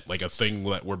event, like a thing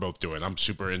that we're both doing. I'm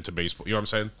super into baseball. You know what I'm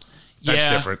saying? That's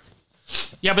different.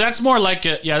 Yeah, but that's more like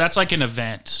that's like an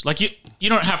event. Like you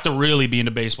don't have to really be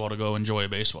into baseball to go enjoy a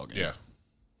baseball game. Yeah.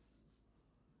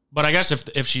 But I guess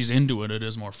if she's into it, it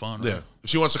is more fun. Right? Yeah. If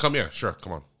she wants to come, yeah, sure.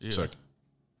 Come on. Yeah. Sick.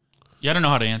 Yeah, I don't know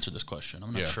how to answer this question.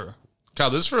 I'm not sure. Kyle,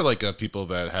 this is for like people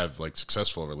that have like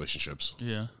successful relationships.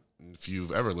 Yeah. If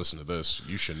you've ever listened to this,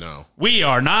 you should know. We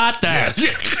are not that.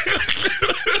 Yeah.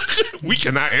 We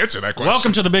cannot answer that question.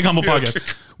 Welcome to the Big Humble Podcast.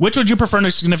 Which would you prefer in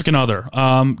a significant other?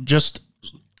 Just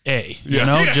A. You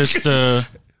know, just. What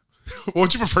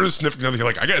would you prefer to a significant other? You're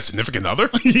like, I got a significant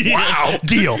other? Wow.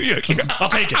 Deal. I'll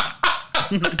take it.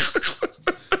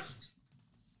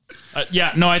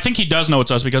 No, I think he does know it's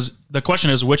us because the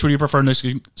question is, which would you prefer in a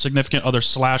significant other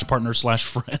 / partner /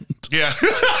 friend? Yeah.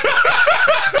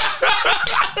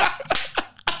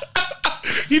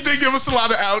 He did give us a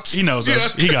lot of outs. He knows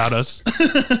us. He got us.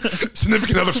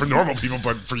 Significant other for normal people,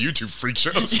 but for you two freak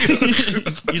shows.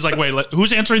 He's like, wait,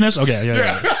 who's answering this? Okay, yeah. /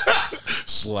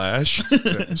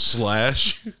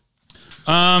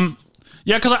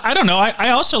 Yeah, because I don't know. I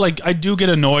also like, I do get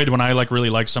annoyed when I like really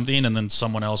like something and then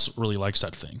someone else really likes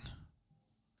that thing.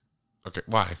 Okay,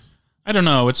 why? I don't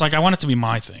know. It's like I want it to be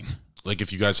my thing. Like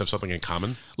if you guys have something in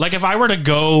common? Like if I were to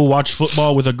go watch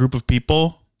football with a group of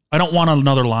people, I don't want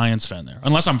another Lions fan there.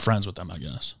 Unless I'm friends with them, I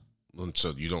guess.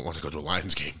 So you don't want to go to a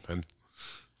Lions game then?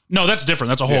 No, that's different.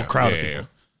 That's a whole crowd of people. Yeah.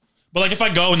 But like if I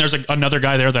go and there's another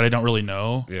guy there that I don't really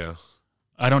know,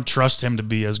 I don't trust him to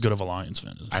be as good of a Lions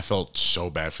fan as me. I felt so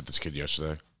bad for this kid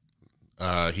yesterday.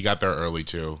 He got there early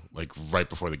too, like right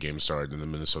before the game started in the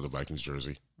Minnesota Vikings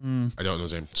jersey. I don't know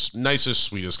his name. Nicest,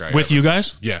 sweetest guy with ever. You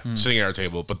guys? Yeah, sitting at our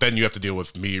table. But then you have to deal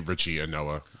with me, Richie, and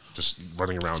Noah just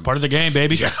running around. It's part of the game,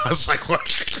 baby. Yeah, I was like, what?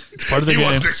 It's part of the game. He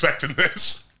wasn't expecting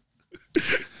this.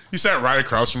 He sat right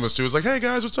across from us too. He was like, hey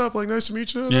guys, what's up? Like, nice to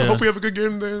meet you. I hope we have a good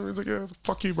game today. He's like, yeah,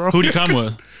 fuck you, bro. Who'd he come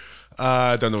with?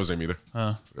 I don't know his name either.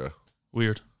 Yeah.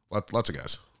 Weird. Lots of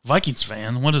guys. Vikings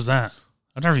fan? What is that?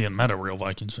 I've never even met a real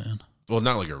Vikings fan. Well,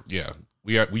 not like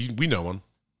we know one.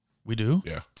 We do?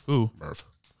 Yeah. Who? Merv.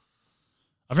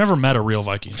 I've never met a real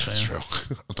Vikings fan. That's true.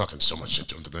 I'm talking so much shit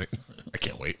to him tonight. I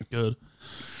can't wait. Good.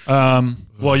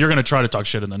 Well, you're going to try to talk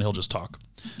shit and then he'll just talk.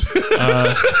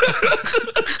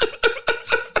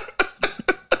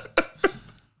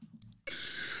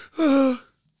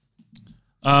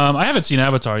 haven't seen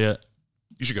Avatar yet.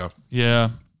 You should go. Yeah.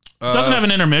 It doesn't have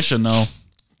an intermission, though.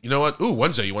 You know what? Ooh,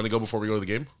 Wednesday. You want to go before we go to the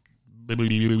game? That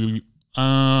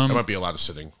might be a lot of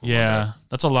sitting. Yeah.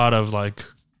 That's a lot of, like,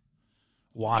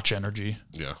 watch energy.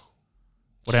 Yeah.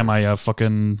 What am I, a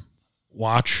fucking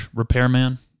watch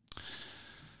repairman?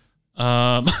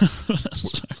 You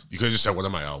could have just said, what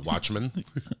am I, a watchman?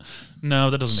 No,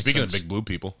 that doesn't Speaking make sense. of big blue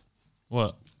people.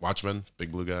 What? Watchman,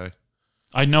 big blue guy.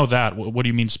 I know that. What do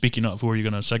you mean, speaking of? Who are you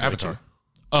going to segue Avatar. to?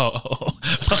 Oh.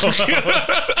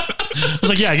 I was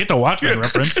like, yeah, I get the Watchmen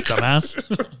reference, dumbass.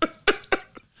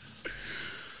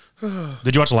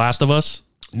 Did you watch Last of Us?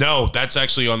 No, that's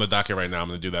actually on the docket right now. I'm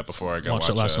going to do that before I go Watched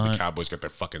watch it last night. the Cowboys get their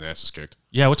fucking asses kicked.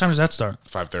 Yeah, what time does that start?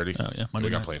 5:30. Oh, yeah, Monday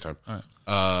We got night. plenty of time.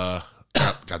 All right.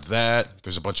 Got that.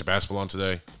 There's a bunch of basketball on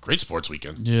today. Great sports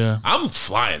weekend. Yeah. I'm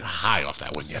flying high off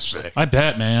that win yesterday. I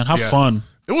bet, man. How fun.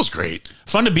 It was great.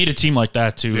 Fun to beat a team like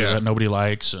that, too, Yeah. that nobody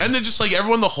likes. And then just like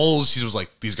everyone in the whole season was like,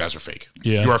 these guys are fake.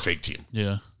 Yeah. You are a fake team.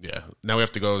 Yeah. Yeah. Now we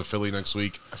have to go to Philly next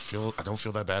week. I don't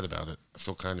feel that bad about it. I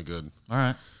feel kind of good. All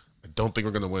right. I don't think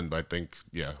we're going to win, but I think,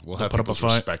 yeah, we'll have put up a people's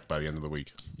fight. respect by the end of the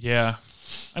week. Yeah.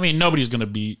 I mean, nobody's going to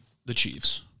beat the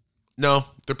Chiefs, No,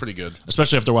 they're pretty good.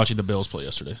 especially after watching the Bills play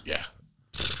yesterday. Yeah.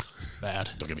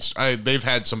 Bad. Don't get me started. They've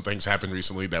had some things happen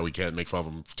recently that we can't make fun of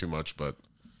them too much, but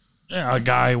Yeah, a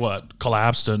guy,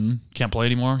 collapsed and can't play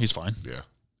anymore? He's fine. yeah.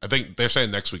 I think they're saying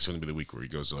next week's going to be the week where he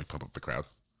goes to like pump up the crowd.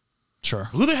 Sure.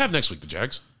 Who do they have next week? The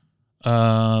Jags?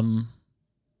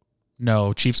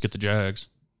 No, Chiefs get the Jags,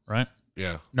 right?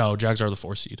 Yeah. No, Jags are the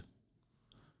 4 seed.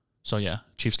 So, yeah,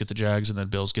 Chiefs get the Jags, and then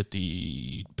Bills get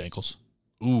the Bengals.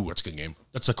 Ooh, that's a good game.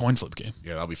 That's a coin flip game.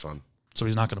 Yeah, that'll be fun. So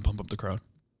he's not going to pump up the crowd.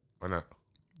 Why not?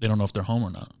 They don't know if they're home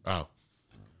or not. Oh,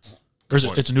 Or is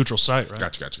point. it's a neutral site, right?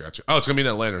 gotcha. Oh, it's going to be in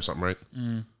Atlanta or something, right?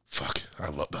 Fuck. I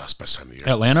love that. It's the best time of the year.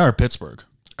 Atlanta or Pittsburgh?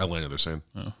 Atlanta, they're saying.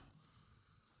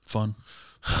 Fun.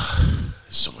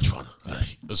 It's so much fun.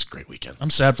 It was a great weekend. I'm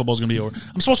sad football's going to be over.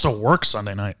 I'm supposed to work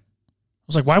Sunday night. I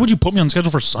was like, why would you put me on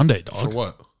schedule for Sunday, dog? For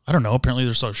what? I don't know. Apparently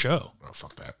there's a show. Oh,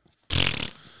 fuck that.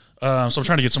 So I'm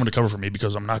trying to get someone to cover for me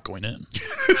because I'm not going in.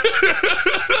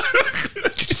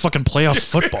 It's fucking playoff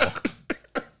football.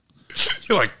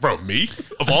 You're like, bro, me?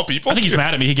 Of all people? I think he's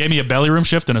mad at me. He gave me a belly room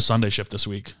shift and a Sunday shift this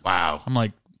week. Wow. I'm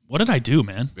like, what did I do,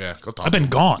 man? Yeah, go talk I've to been him.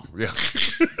 gone. Yeah.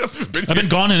 I've been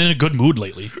gone and in a good mood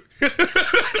lately.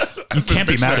 You can't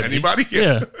be mad at anybody? me.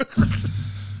 Yeah.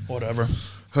 Whatever.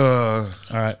 All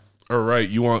right. All right.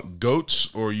 You want goats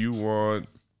or you want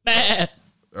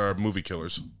movie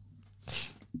killers?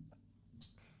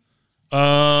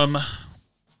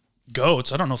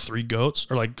 Goats. I don't know 3 goats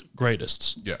or like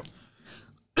greatests. Yeah.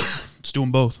 Let's do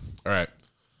them both. All right.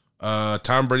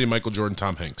 Tom Brady, Michael Jordan,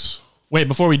 Tom Hanks. Wait,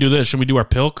 before we do this, should we do our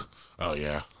Pilk? Oh,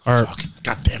 yeah. Our, Fuck.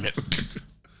 God damn it.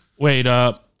 Wait,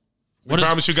 We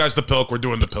promise you guys the Pilk. We're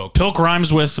doing the Pilk. Pilk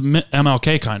rhymes with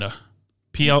MLK, kind of.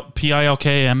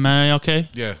 P-I-L-K, M-I-L-K?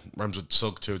 Yeah. Rhymes with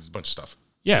silk, too. It's a bunch of stuff.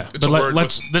 Yeah, It's but a word,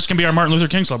 let's. This can be our Martin Luther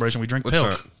King celebration. We drink Let's Pilk.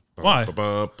 not. Why?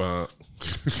 Ba-ba-ba.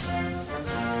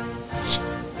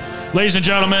 Ladies and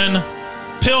gentlemen,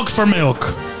 Pilk for milk.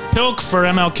 Pilk for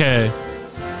MLK.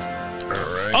 All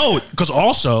right. Oh, because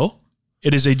also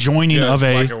it is a joining Yeah, of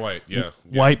a black and white. Yeah.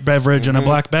 white beverage and a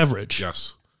black beverage.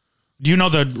 Yes. Do you know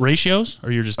the ratios, or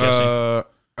you're just guessing?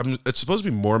 It's supposed to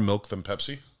be more milk than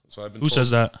Pepsi. So I've been Who told. says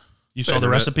that? You saw the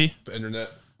internet. recipe? The internet.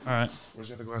 All right. Where's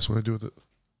the other glass? What do I do with it?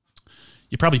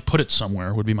 You probably put it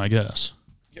somewhere, would be my guess.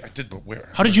 Yeah, I did, but where?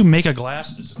 How did you make a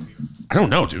glass disappear? I don't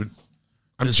know, dude.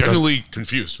 I'm It's genuinely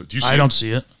confused. Do you see I it? don't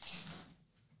see it.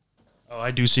 Oh,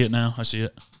 I do see it now. I see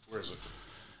it. Where is it?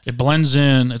 It blends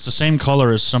in. It's the same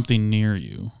color as something near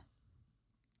you.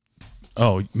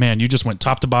 Oh, man, you just went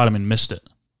top to bottom and missed it.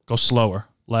 Go slower.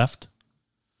 Left.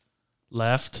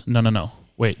 Left. No.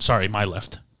 Wait, sorry, my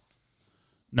left.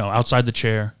 No, outside the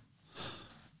chair.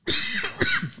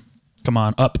 Come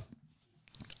on, up.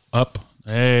 Up.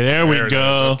 Hey, there we There it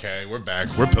go. is. Okay, we're back.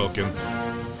 We're pilking.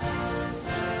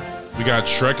 We got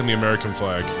Shrek and the American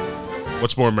flag.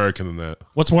 What's more American than that?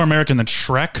 What's more American than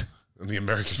Shrek And the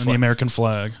American and flag. the American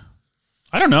flag?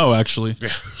 I don't know, actually. Yeah.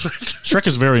 Shrek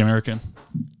is very American.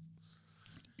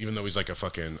 Even though he's like a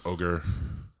fucking ogre,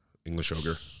 English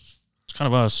ogre. It's kind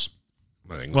of us.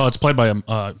 Not English. Well, it's played by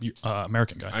a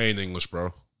American guy. I ain't English,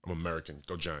 bro. I'm American.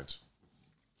 Go Giants.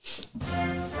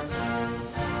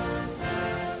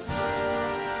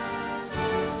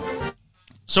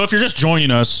 So if you're just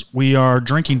joining us, we are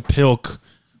drinking Pilk,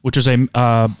 which is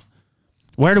a...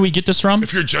 where do we get this from?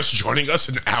 If you're just joining us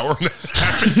an hour and a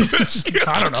half into this.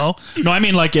 I don't know. No, I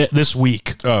mean like this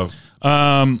week. Oh.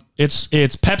 It's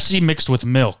Pepsi mixed with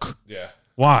milk. Yeah.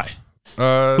 Why?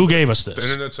 Who gave us The this?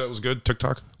 internet said it was good.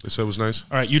 TikTok. They said it was nice.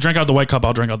 All right, you drink out the white cup.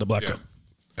 I'll drink out the black cup.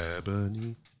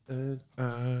 Ebony and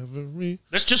ivory.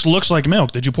 This just looks like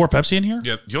milk. Did you pour Pepsi in here?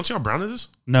 Yeah, you don't see how brown it is?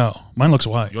 No, mine looks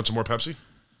white. You want some more Pepsi?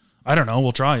 I don't know.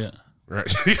 We'll try it. Right.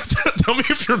 Tell me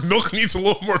if your milk needs a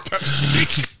little more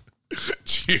Pepsi.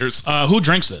 Cheers. Who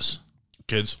drinks this?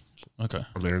 Kids. Okay.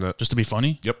 On the internet. Just to be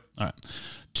funny? Yep. All right.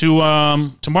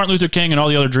 To Martin Luther King and all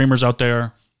the other dreamers out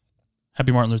there,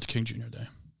 happy Martin Luther King Jr. Day.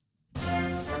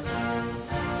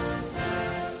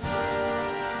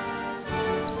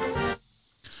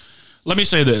 Let me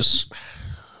say this.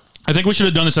 I think we should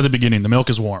have done this at the beginning. The milk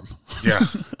is warm. Yeah.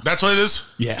 That's what it is?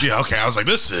 Yeah. Yeah, okay. I was like,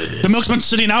 this is... The milk's been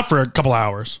sitting out for a couple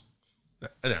hours.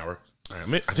 An hour. All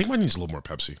right, I think mine needs a little more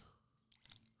Pepsi.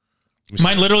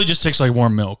 Mine literally just tastes like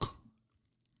warm milk.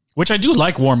 Which I do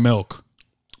like warm milk.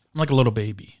 I'm like a little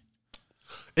baby.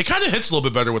 It kind of hits a little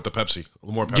bit better with the Pepsi. A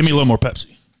little more Pepsi. Give me a little more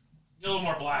Pepsi. Get a little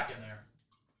more black in there.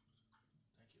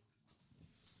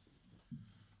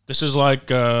 This is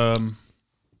like...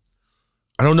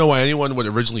 I don't know why anyone would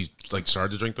originally like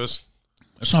started to drink this.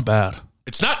 It's not bad.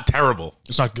 It's not terrible.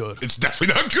 It's not good. It's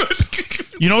definitely not good.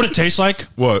 You know what it tastes like?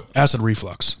 What? Acid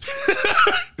reflux.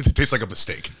 It tastes like a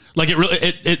mistake. Like it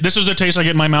really. This is the taste I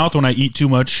get in my mouth when I eat too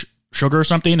much sugar or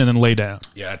something and then lay down.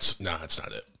 Yeah, it's not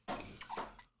it.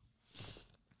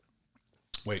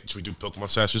 Wait, should we do Pilk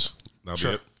mustaches? That'll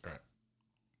Sure. be it. All right.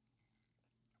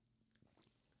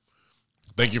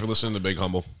 Thank you for listening to Big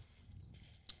Humble.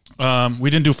 We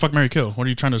didn't do fuck, marry, kill. What are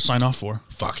you trying to sign off for?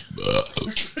 Fuck.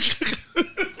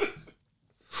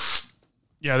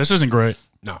 Yeah, this isn't great.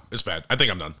 No, it's bad. I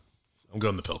think I'm done. I'm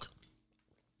going to Pilk.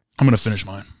 I'm gonna finish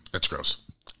mine. That's gross.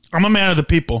 I'm a man of the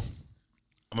people.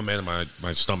 I'm a man of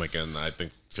my stomach, and I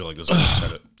feel like this is what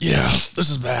said it. Yeah, this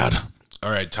is bad.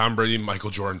 All right, Tom Brady, Michael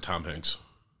Jordan, Tom Hanks.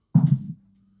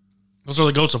 Those are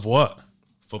the goats of what?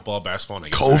 Football, basketball, and I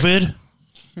guess COVID.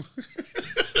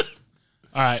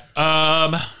 All right.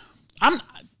 I'm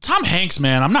Tom Hanks,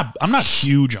 man. I'm not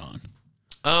huge on.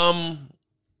 I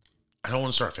don't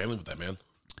want to start a family with that man.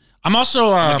 I'm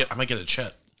also. I might get a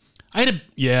Chet. I had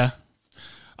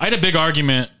a big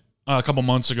argument a couple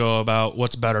months ago about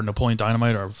what's better, Napoleon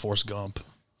Dynamite or Forrest Gump.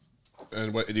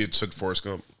 And what idiot said Forrest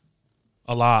Gump?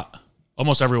 A lot.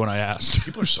 Almost everyone I asked.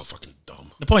 People are so fucking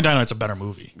dumb. Napoleon Dynamite's a better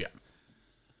movie. Yeah.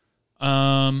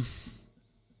 I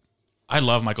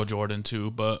love Michael Jordan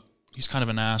too, but he's kind of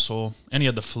an asshole. And he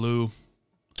had the flu.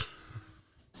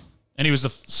 And he was the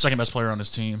second best player on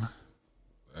his team.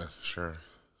 Sure.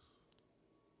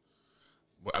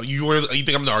 Well, you think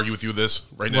I'm going to argue with you this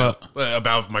right now?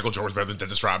 About Michael Jordan's better than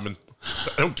Dennis Rodman? I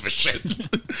don't give a shit.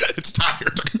 It's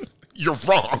tired. You're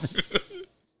wrong.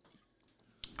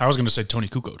 I was going to say Tony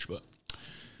Kukoc, but...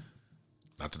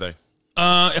 Not today.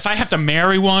 If I have to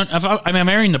marry one, am I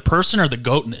marrying the person or the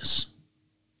goatness?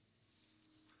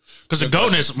 Because the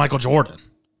goatness, Michael Jordan.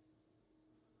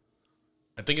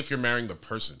 I think if you're marrying the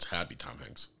person, it's happy Tom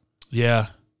Hanks. Yeah.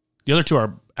 The other two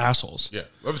are assholes. Yeah.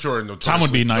 The other two are Tom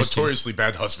would be nice notoriously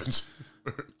bad husbands.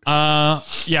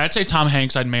 Yeah, I'd say Tom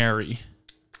Hanks I'd marry.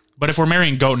 But if we're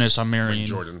marrying goatness, I'm marrying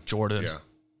Jordan. Yeah.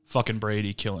 Fucking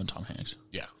Brady killing Tom Hanks.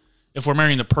 Yeah. If we're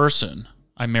marrying the person,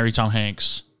 I marry Tom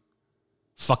Hanks.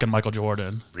 Fucking Michael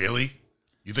Jordan. Really?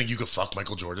 You think you could fuck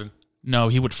Michael Jordan? No,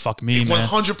 he would fuck me, man.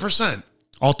 100%.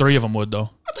 All three of them would, though.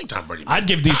 I think Tom Brady. I'd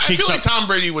give these cheeks I feel up. like Tom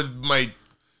Brady might.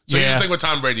 So Yeah. here's the thing with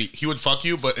Tom Brady. He would fuck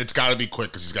you, but it's got to be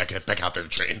quick because he's got to get back out there to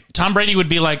train. Tom Brady would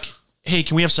be like, hey,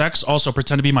 can we have sex? Also,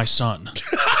 pretend to be my son.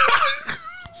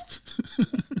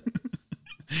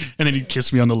 And then he'd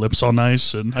kiss me on the lips all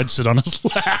nice, and I'd sit on his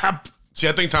lap. See,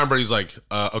 I think Tom Brady's like,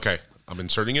 okay, I'm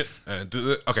inserting it. And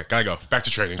okay, gotta go. Back to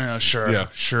training. Sure. Yeah.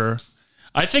 Sure.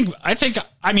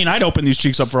 I mean, I'd open these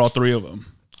cheeks up for all three of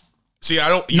them. See, I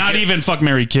don't. Not even fuck,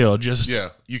 marry, kill. Just Yeah,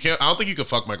 you can't. I don't think you could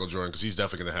fuck Michael Jordan because he's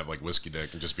definitely gonna have like whiskey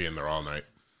dick and just be in there all night.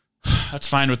 That's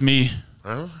fine with me.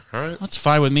 All right. That's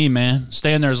fine with me, man.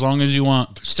 Stay in there as long as you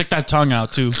want. Stick that tongue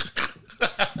out too.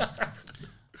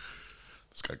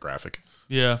 It's got graphic.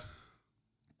 Yeah.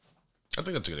 I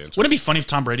think that's a good answer. Wouldn't it be funny if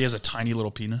Tom Brady has a tiny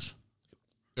little penis?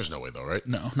 There's no way though, right?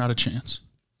 No, not a chance.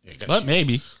 Yeah, I guess. But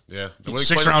maybe. Yeah,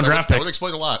 Sixth-round draft That pick. would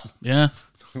explain a lot. Yeah.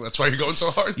 That's why you're going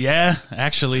so hard. Yeah,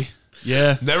 actually.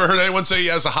 Yeah. Never heard anyone say he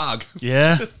has a hog.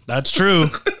 Yeah, that's true.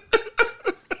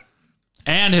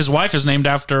 And his wife is named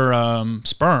after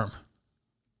sperm.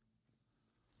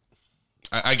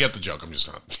 I get the joke. I'm just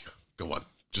not. Go on,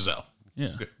 Giselle.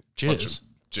 Yeah. Punch Jizz. him.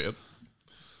 Jib.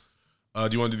 Do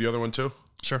you want to do the other one too?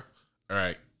 Sure. All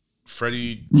right.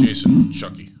 Freddie, Jason,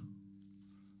 Chucky.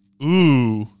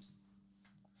 Ooh.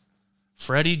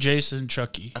 Freddie, Jason,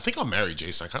 Chucky. I think I'll marry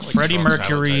Jason. I kind of like Freddie strong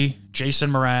Mercury, silent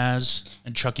Jason Mraz,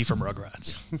 and Chucky from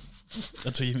Rugrats.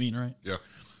 That's what you mean, right? type.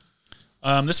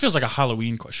 This feels like a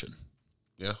Halloween question,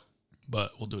 Yeah.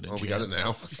 but we'll do it in We got it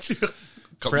now.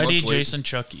 Freddy, Jason,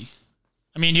 Chucky.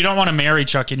 I mean, you don't want to marry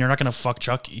Chucky, and you're not going to fuck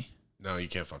Chucky. No, you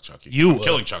can't fuck Chucky. You I'm would.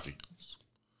 killing Chucky.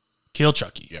 Kill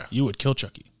Chucky. Yeah. You would kill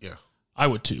Chucky. Yeah. I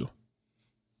would too.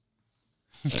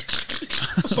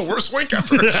 That's the worst wink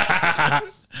ever.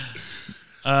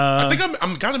 I think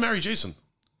I'm gonna marry Jason.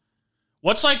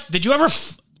 What's like? Did you ever?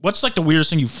 What's like the weirdest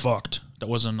thing you fucked that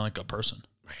wasn't like a person?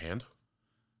 My hand.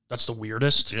 That's the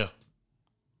weirdest. Yeah.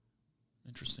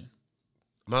 Interesting.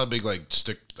 I'm not a big like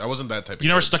stick. I wasn't that type of You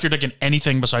never kid. stuck your dick in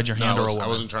anything besides your hand or a woman? I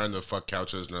wasn't trying to fuck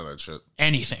couches, none of that shit.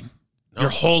 Anything. No. Your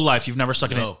whole life, you've never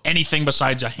stuck it in No. anything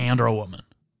besides a hand or a woman.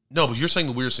 No, but you're saying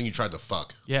the weirdest thing you tried to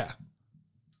fuck. Yeah.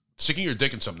 Sticking your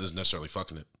dick in something isn't necessarily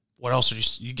fucking it. What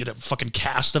else? You get a fucking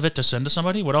cast of it to send to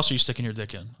somebody? What else are you sticking your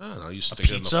dick in? I don't know. You stick it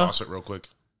in the pizza? faucet real quick.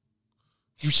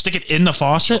 You stick it in the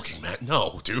faucet? Okay, man.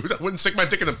 No, dude. I wouldn't stick my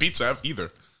dick in a pizza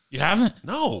either. You haven't?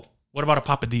 No. What about a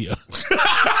papadilla?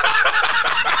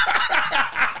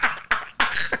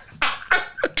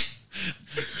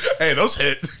 Hey, those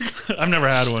hit. I've never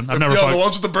had one. I've never Yo, fucked. the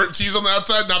ones with the burnt cheese on the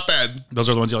outside, not bad. Those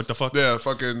are the ones you like to fuck? Yeah,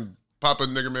 fucking Papa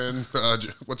Nigger Man.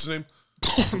 What's his name?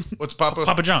 What's Papa?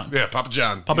 Papa John. Yeah, Papa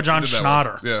John. Papa He John did that one.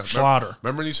 Schnatter. Yeah. Schlatter.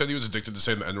 Remember when he said he was addicted to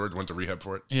saying the N-word, went to rehab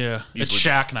for it? Yeah. It's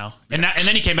Easily. Shaq now. And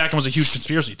then he came back and was a huge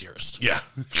conspiracy theorist. Yeah.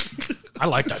 I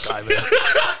like that guy, man.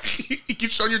 He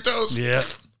keeps showing your toes. Yeah.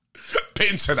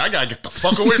 Peyton said, I gotta get the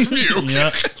fuck away from you.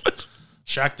 Yeah.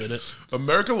 Shaq did it.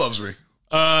 America loves me.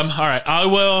 All right.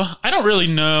 I don't really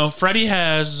know. Freddy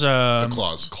has The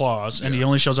claws. and he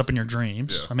only shows up in your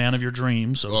dreams. Yeah. A man of your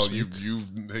dreams. So to Well, speak.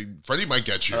 hey, Freddy might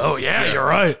get you. Oh yeah, you're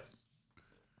right.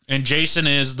 And Jason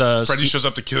is the Freddy shows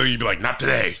up to kill you, you'd be like, not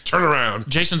today. Turn around.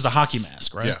 Jason's the hockey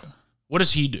mask, right? Yeah. What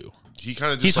does he do? He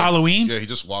kind of just He's Halloween? Yeah, he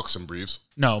just walks and breathes.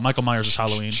 No, Michael Myers is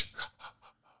Halloween.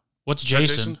 What's Is that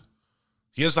Jason?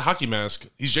 He has the hockey mask.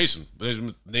 He's Jason.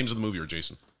 The names of the movie are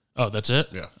Jason. Oh, that's it?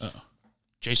 Yeah.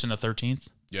 Jason the 13th?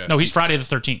 Yeah. No, he's Friday the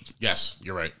 13th. Yes,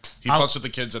 you're right. He fucks with the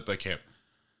kids at the camp.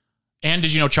 And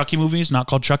did you know Chucky movies not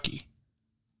called Chucky?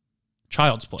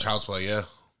 Child's Play. Child's Play, yeah.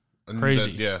 And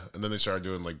Crazy. Then, yeah, and then they started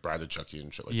doing like Bride of Chucky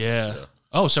and shit like Yeah. that.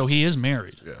 Oh, so he is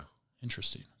married. Yeah.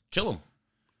 Interesting. Kill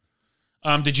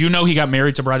him. Did you know he got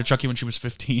married to Bride of Chucky when she was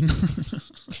 15?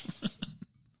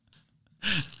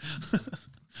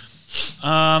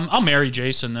 I'll marry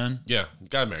Jason then. Yeah, you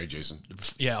gotta marry Jason.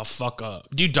 Yeah, I'll fuck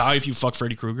up. Do you die if you fuck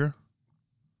Freddy Krueger?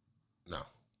 No.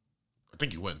 I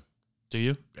think you win. Do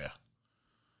you? Yeah.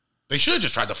 They should have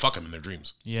just tried to fuck him in their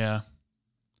dreams. Yeah.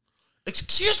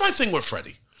 See, here's my thing with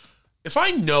Freddy. If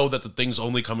I know that the thing's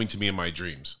only coming to me in my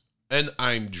dreams, and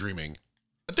I'm dreaming,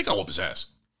 I think I'll whoop his ass.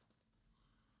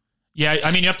 Yeah,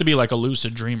 I mean, you have to be like a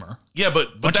lucid dreamer. Yeah,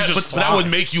 but But you just that fly. would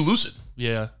make you lucid.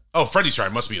 Yeah. Oh, Freddy's sorry,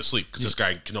 I must be asleep because this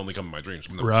guy can only come in my dreams.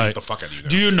 I'm gonna Right. beat the fuck out of you now.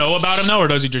 Do you know about him though, or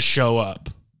does he just show up?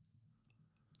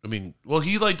 I mean, well,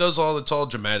 he like does it's all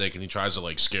dramatic and he tries to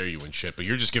like scare you and shit, but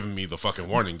you're just giving me the fucking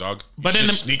warning, dog. You But should in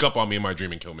just the- sneak up on me in my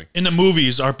dream and kill me. In the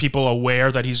movies, are people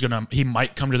aware that he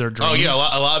might come to their dreams? Oh yeah,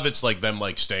 a lot of it's like them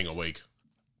like staying awake,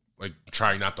 like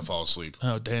trying not to fall asleep.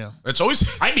 Oh damn. It's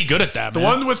always I'd be good at that, the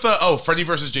man. one with Freddy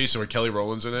versus Jason where Kelly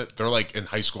Rowland's in it. They're like in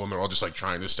high school and they're all just like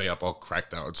trying to stay up all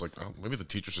cracked out. It's like, oh, maybe the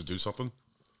teacher should do something.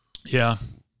 Yeah.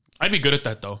 I'd be good at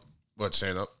that though. What,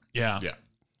 stand up? Yeah. Yeah.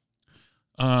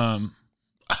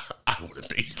 I wouldn't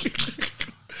be.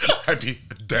 I'd be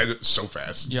dead so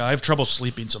fast. Yeah, I have trouble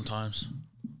sleeping sometimes.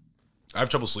 I have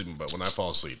trouble sleeping, but when I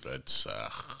fall asleep, it's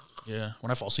Yeah. When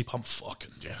I fall asleep, I'm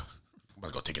fucking. yeah. I'm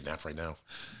gonna go take a nap right now.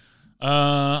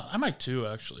 I might too,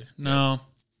 actually. No,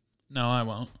 I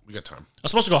won't. We got time. I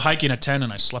was supposed to go hiking at 10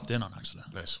 and I slept in on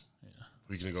accident. Nice. Yeah.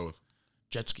 Who are you gonna go with?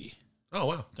 Jet ski. Oh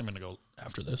wow. I'm going to go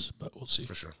after this, but we'll see.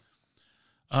 For sure.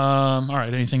 All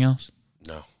right. Anything else?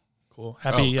 No. Cool.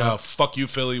 Happy. Fuck you,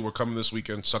 Philly. We're coming this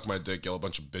weekend. Suck my dick. Yell a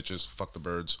bunch of bitches. Fuck the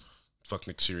birds. Fuck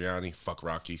Nick Sirianni. Fuck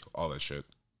Rocky. All that shit.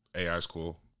 AI's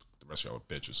cool. The rest of y'all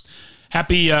are bitches.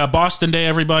 Happy Boston Day,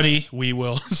 everybody. We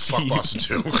will see Fuck you. Boston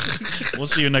too. We'll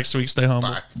see you next week. Stay humble.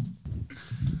 Bye.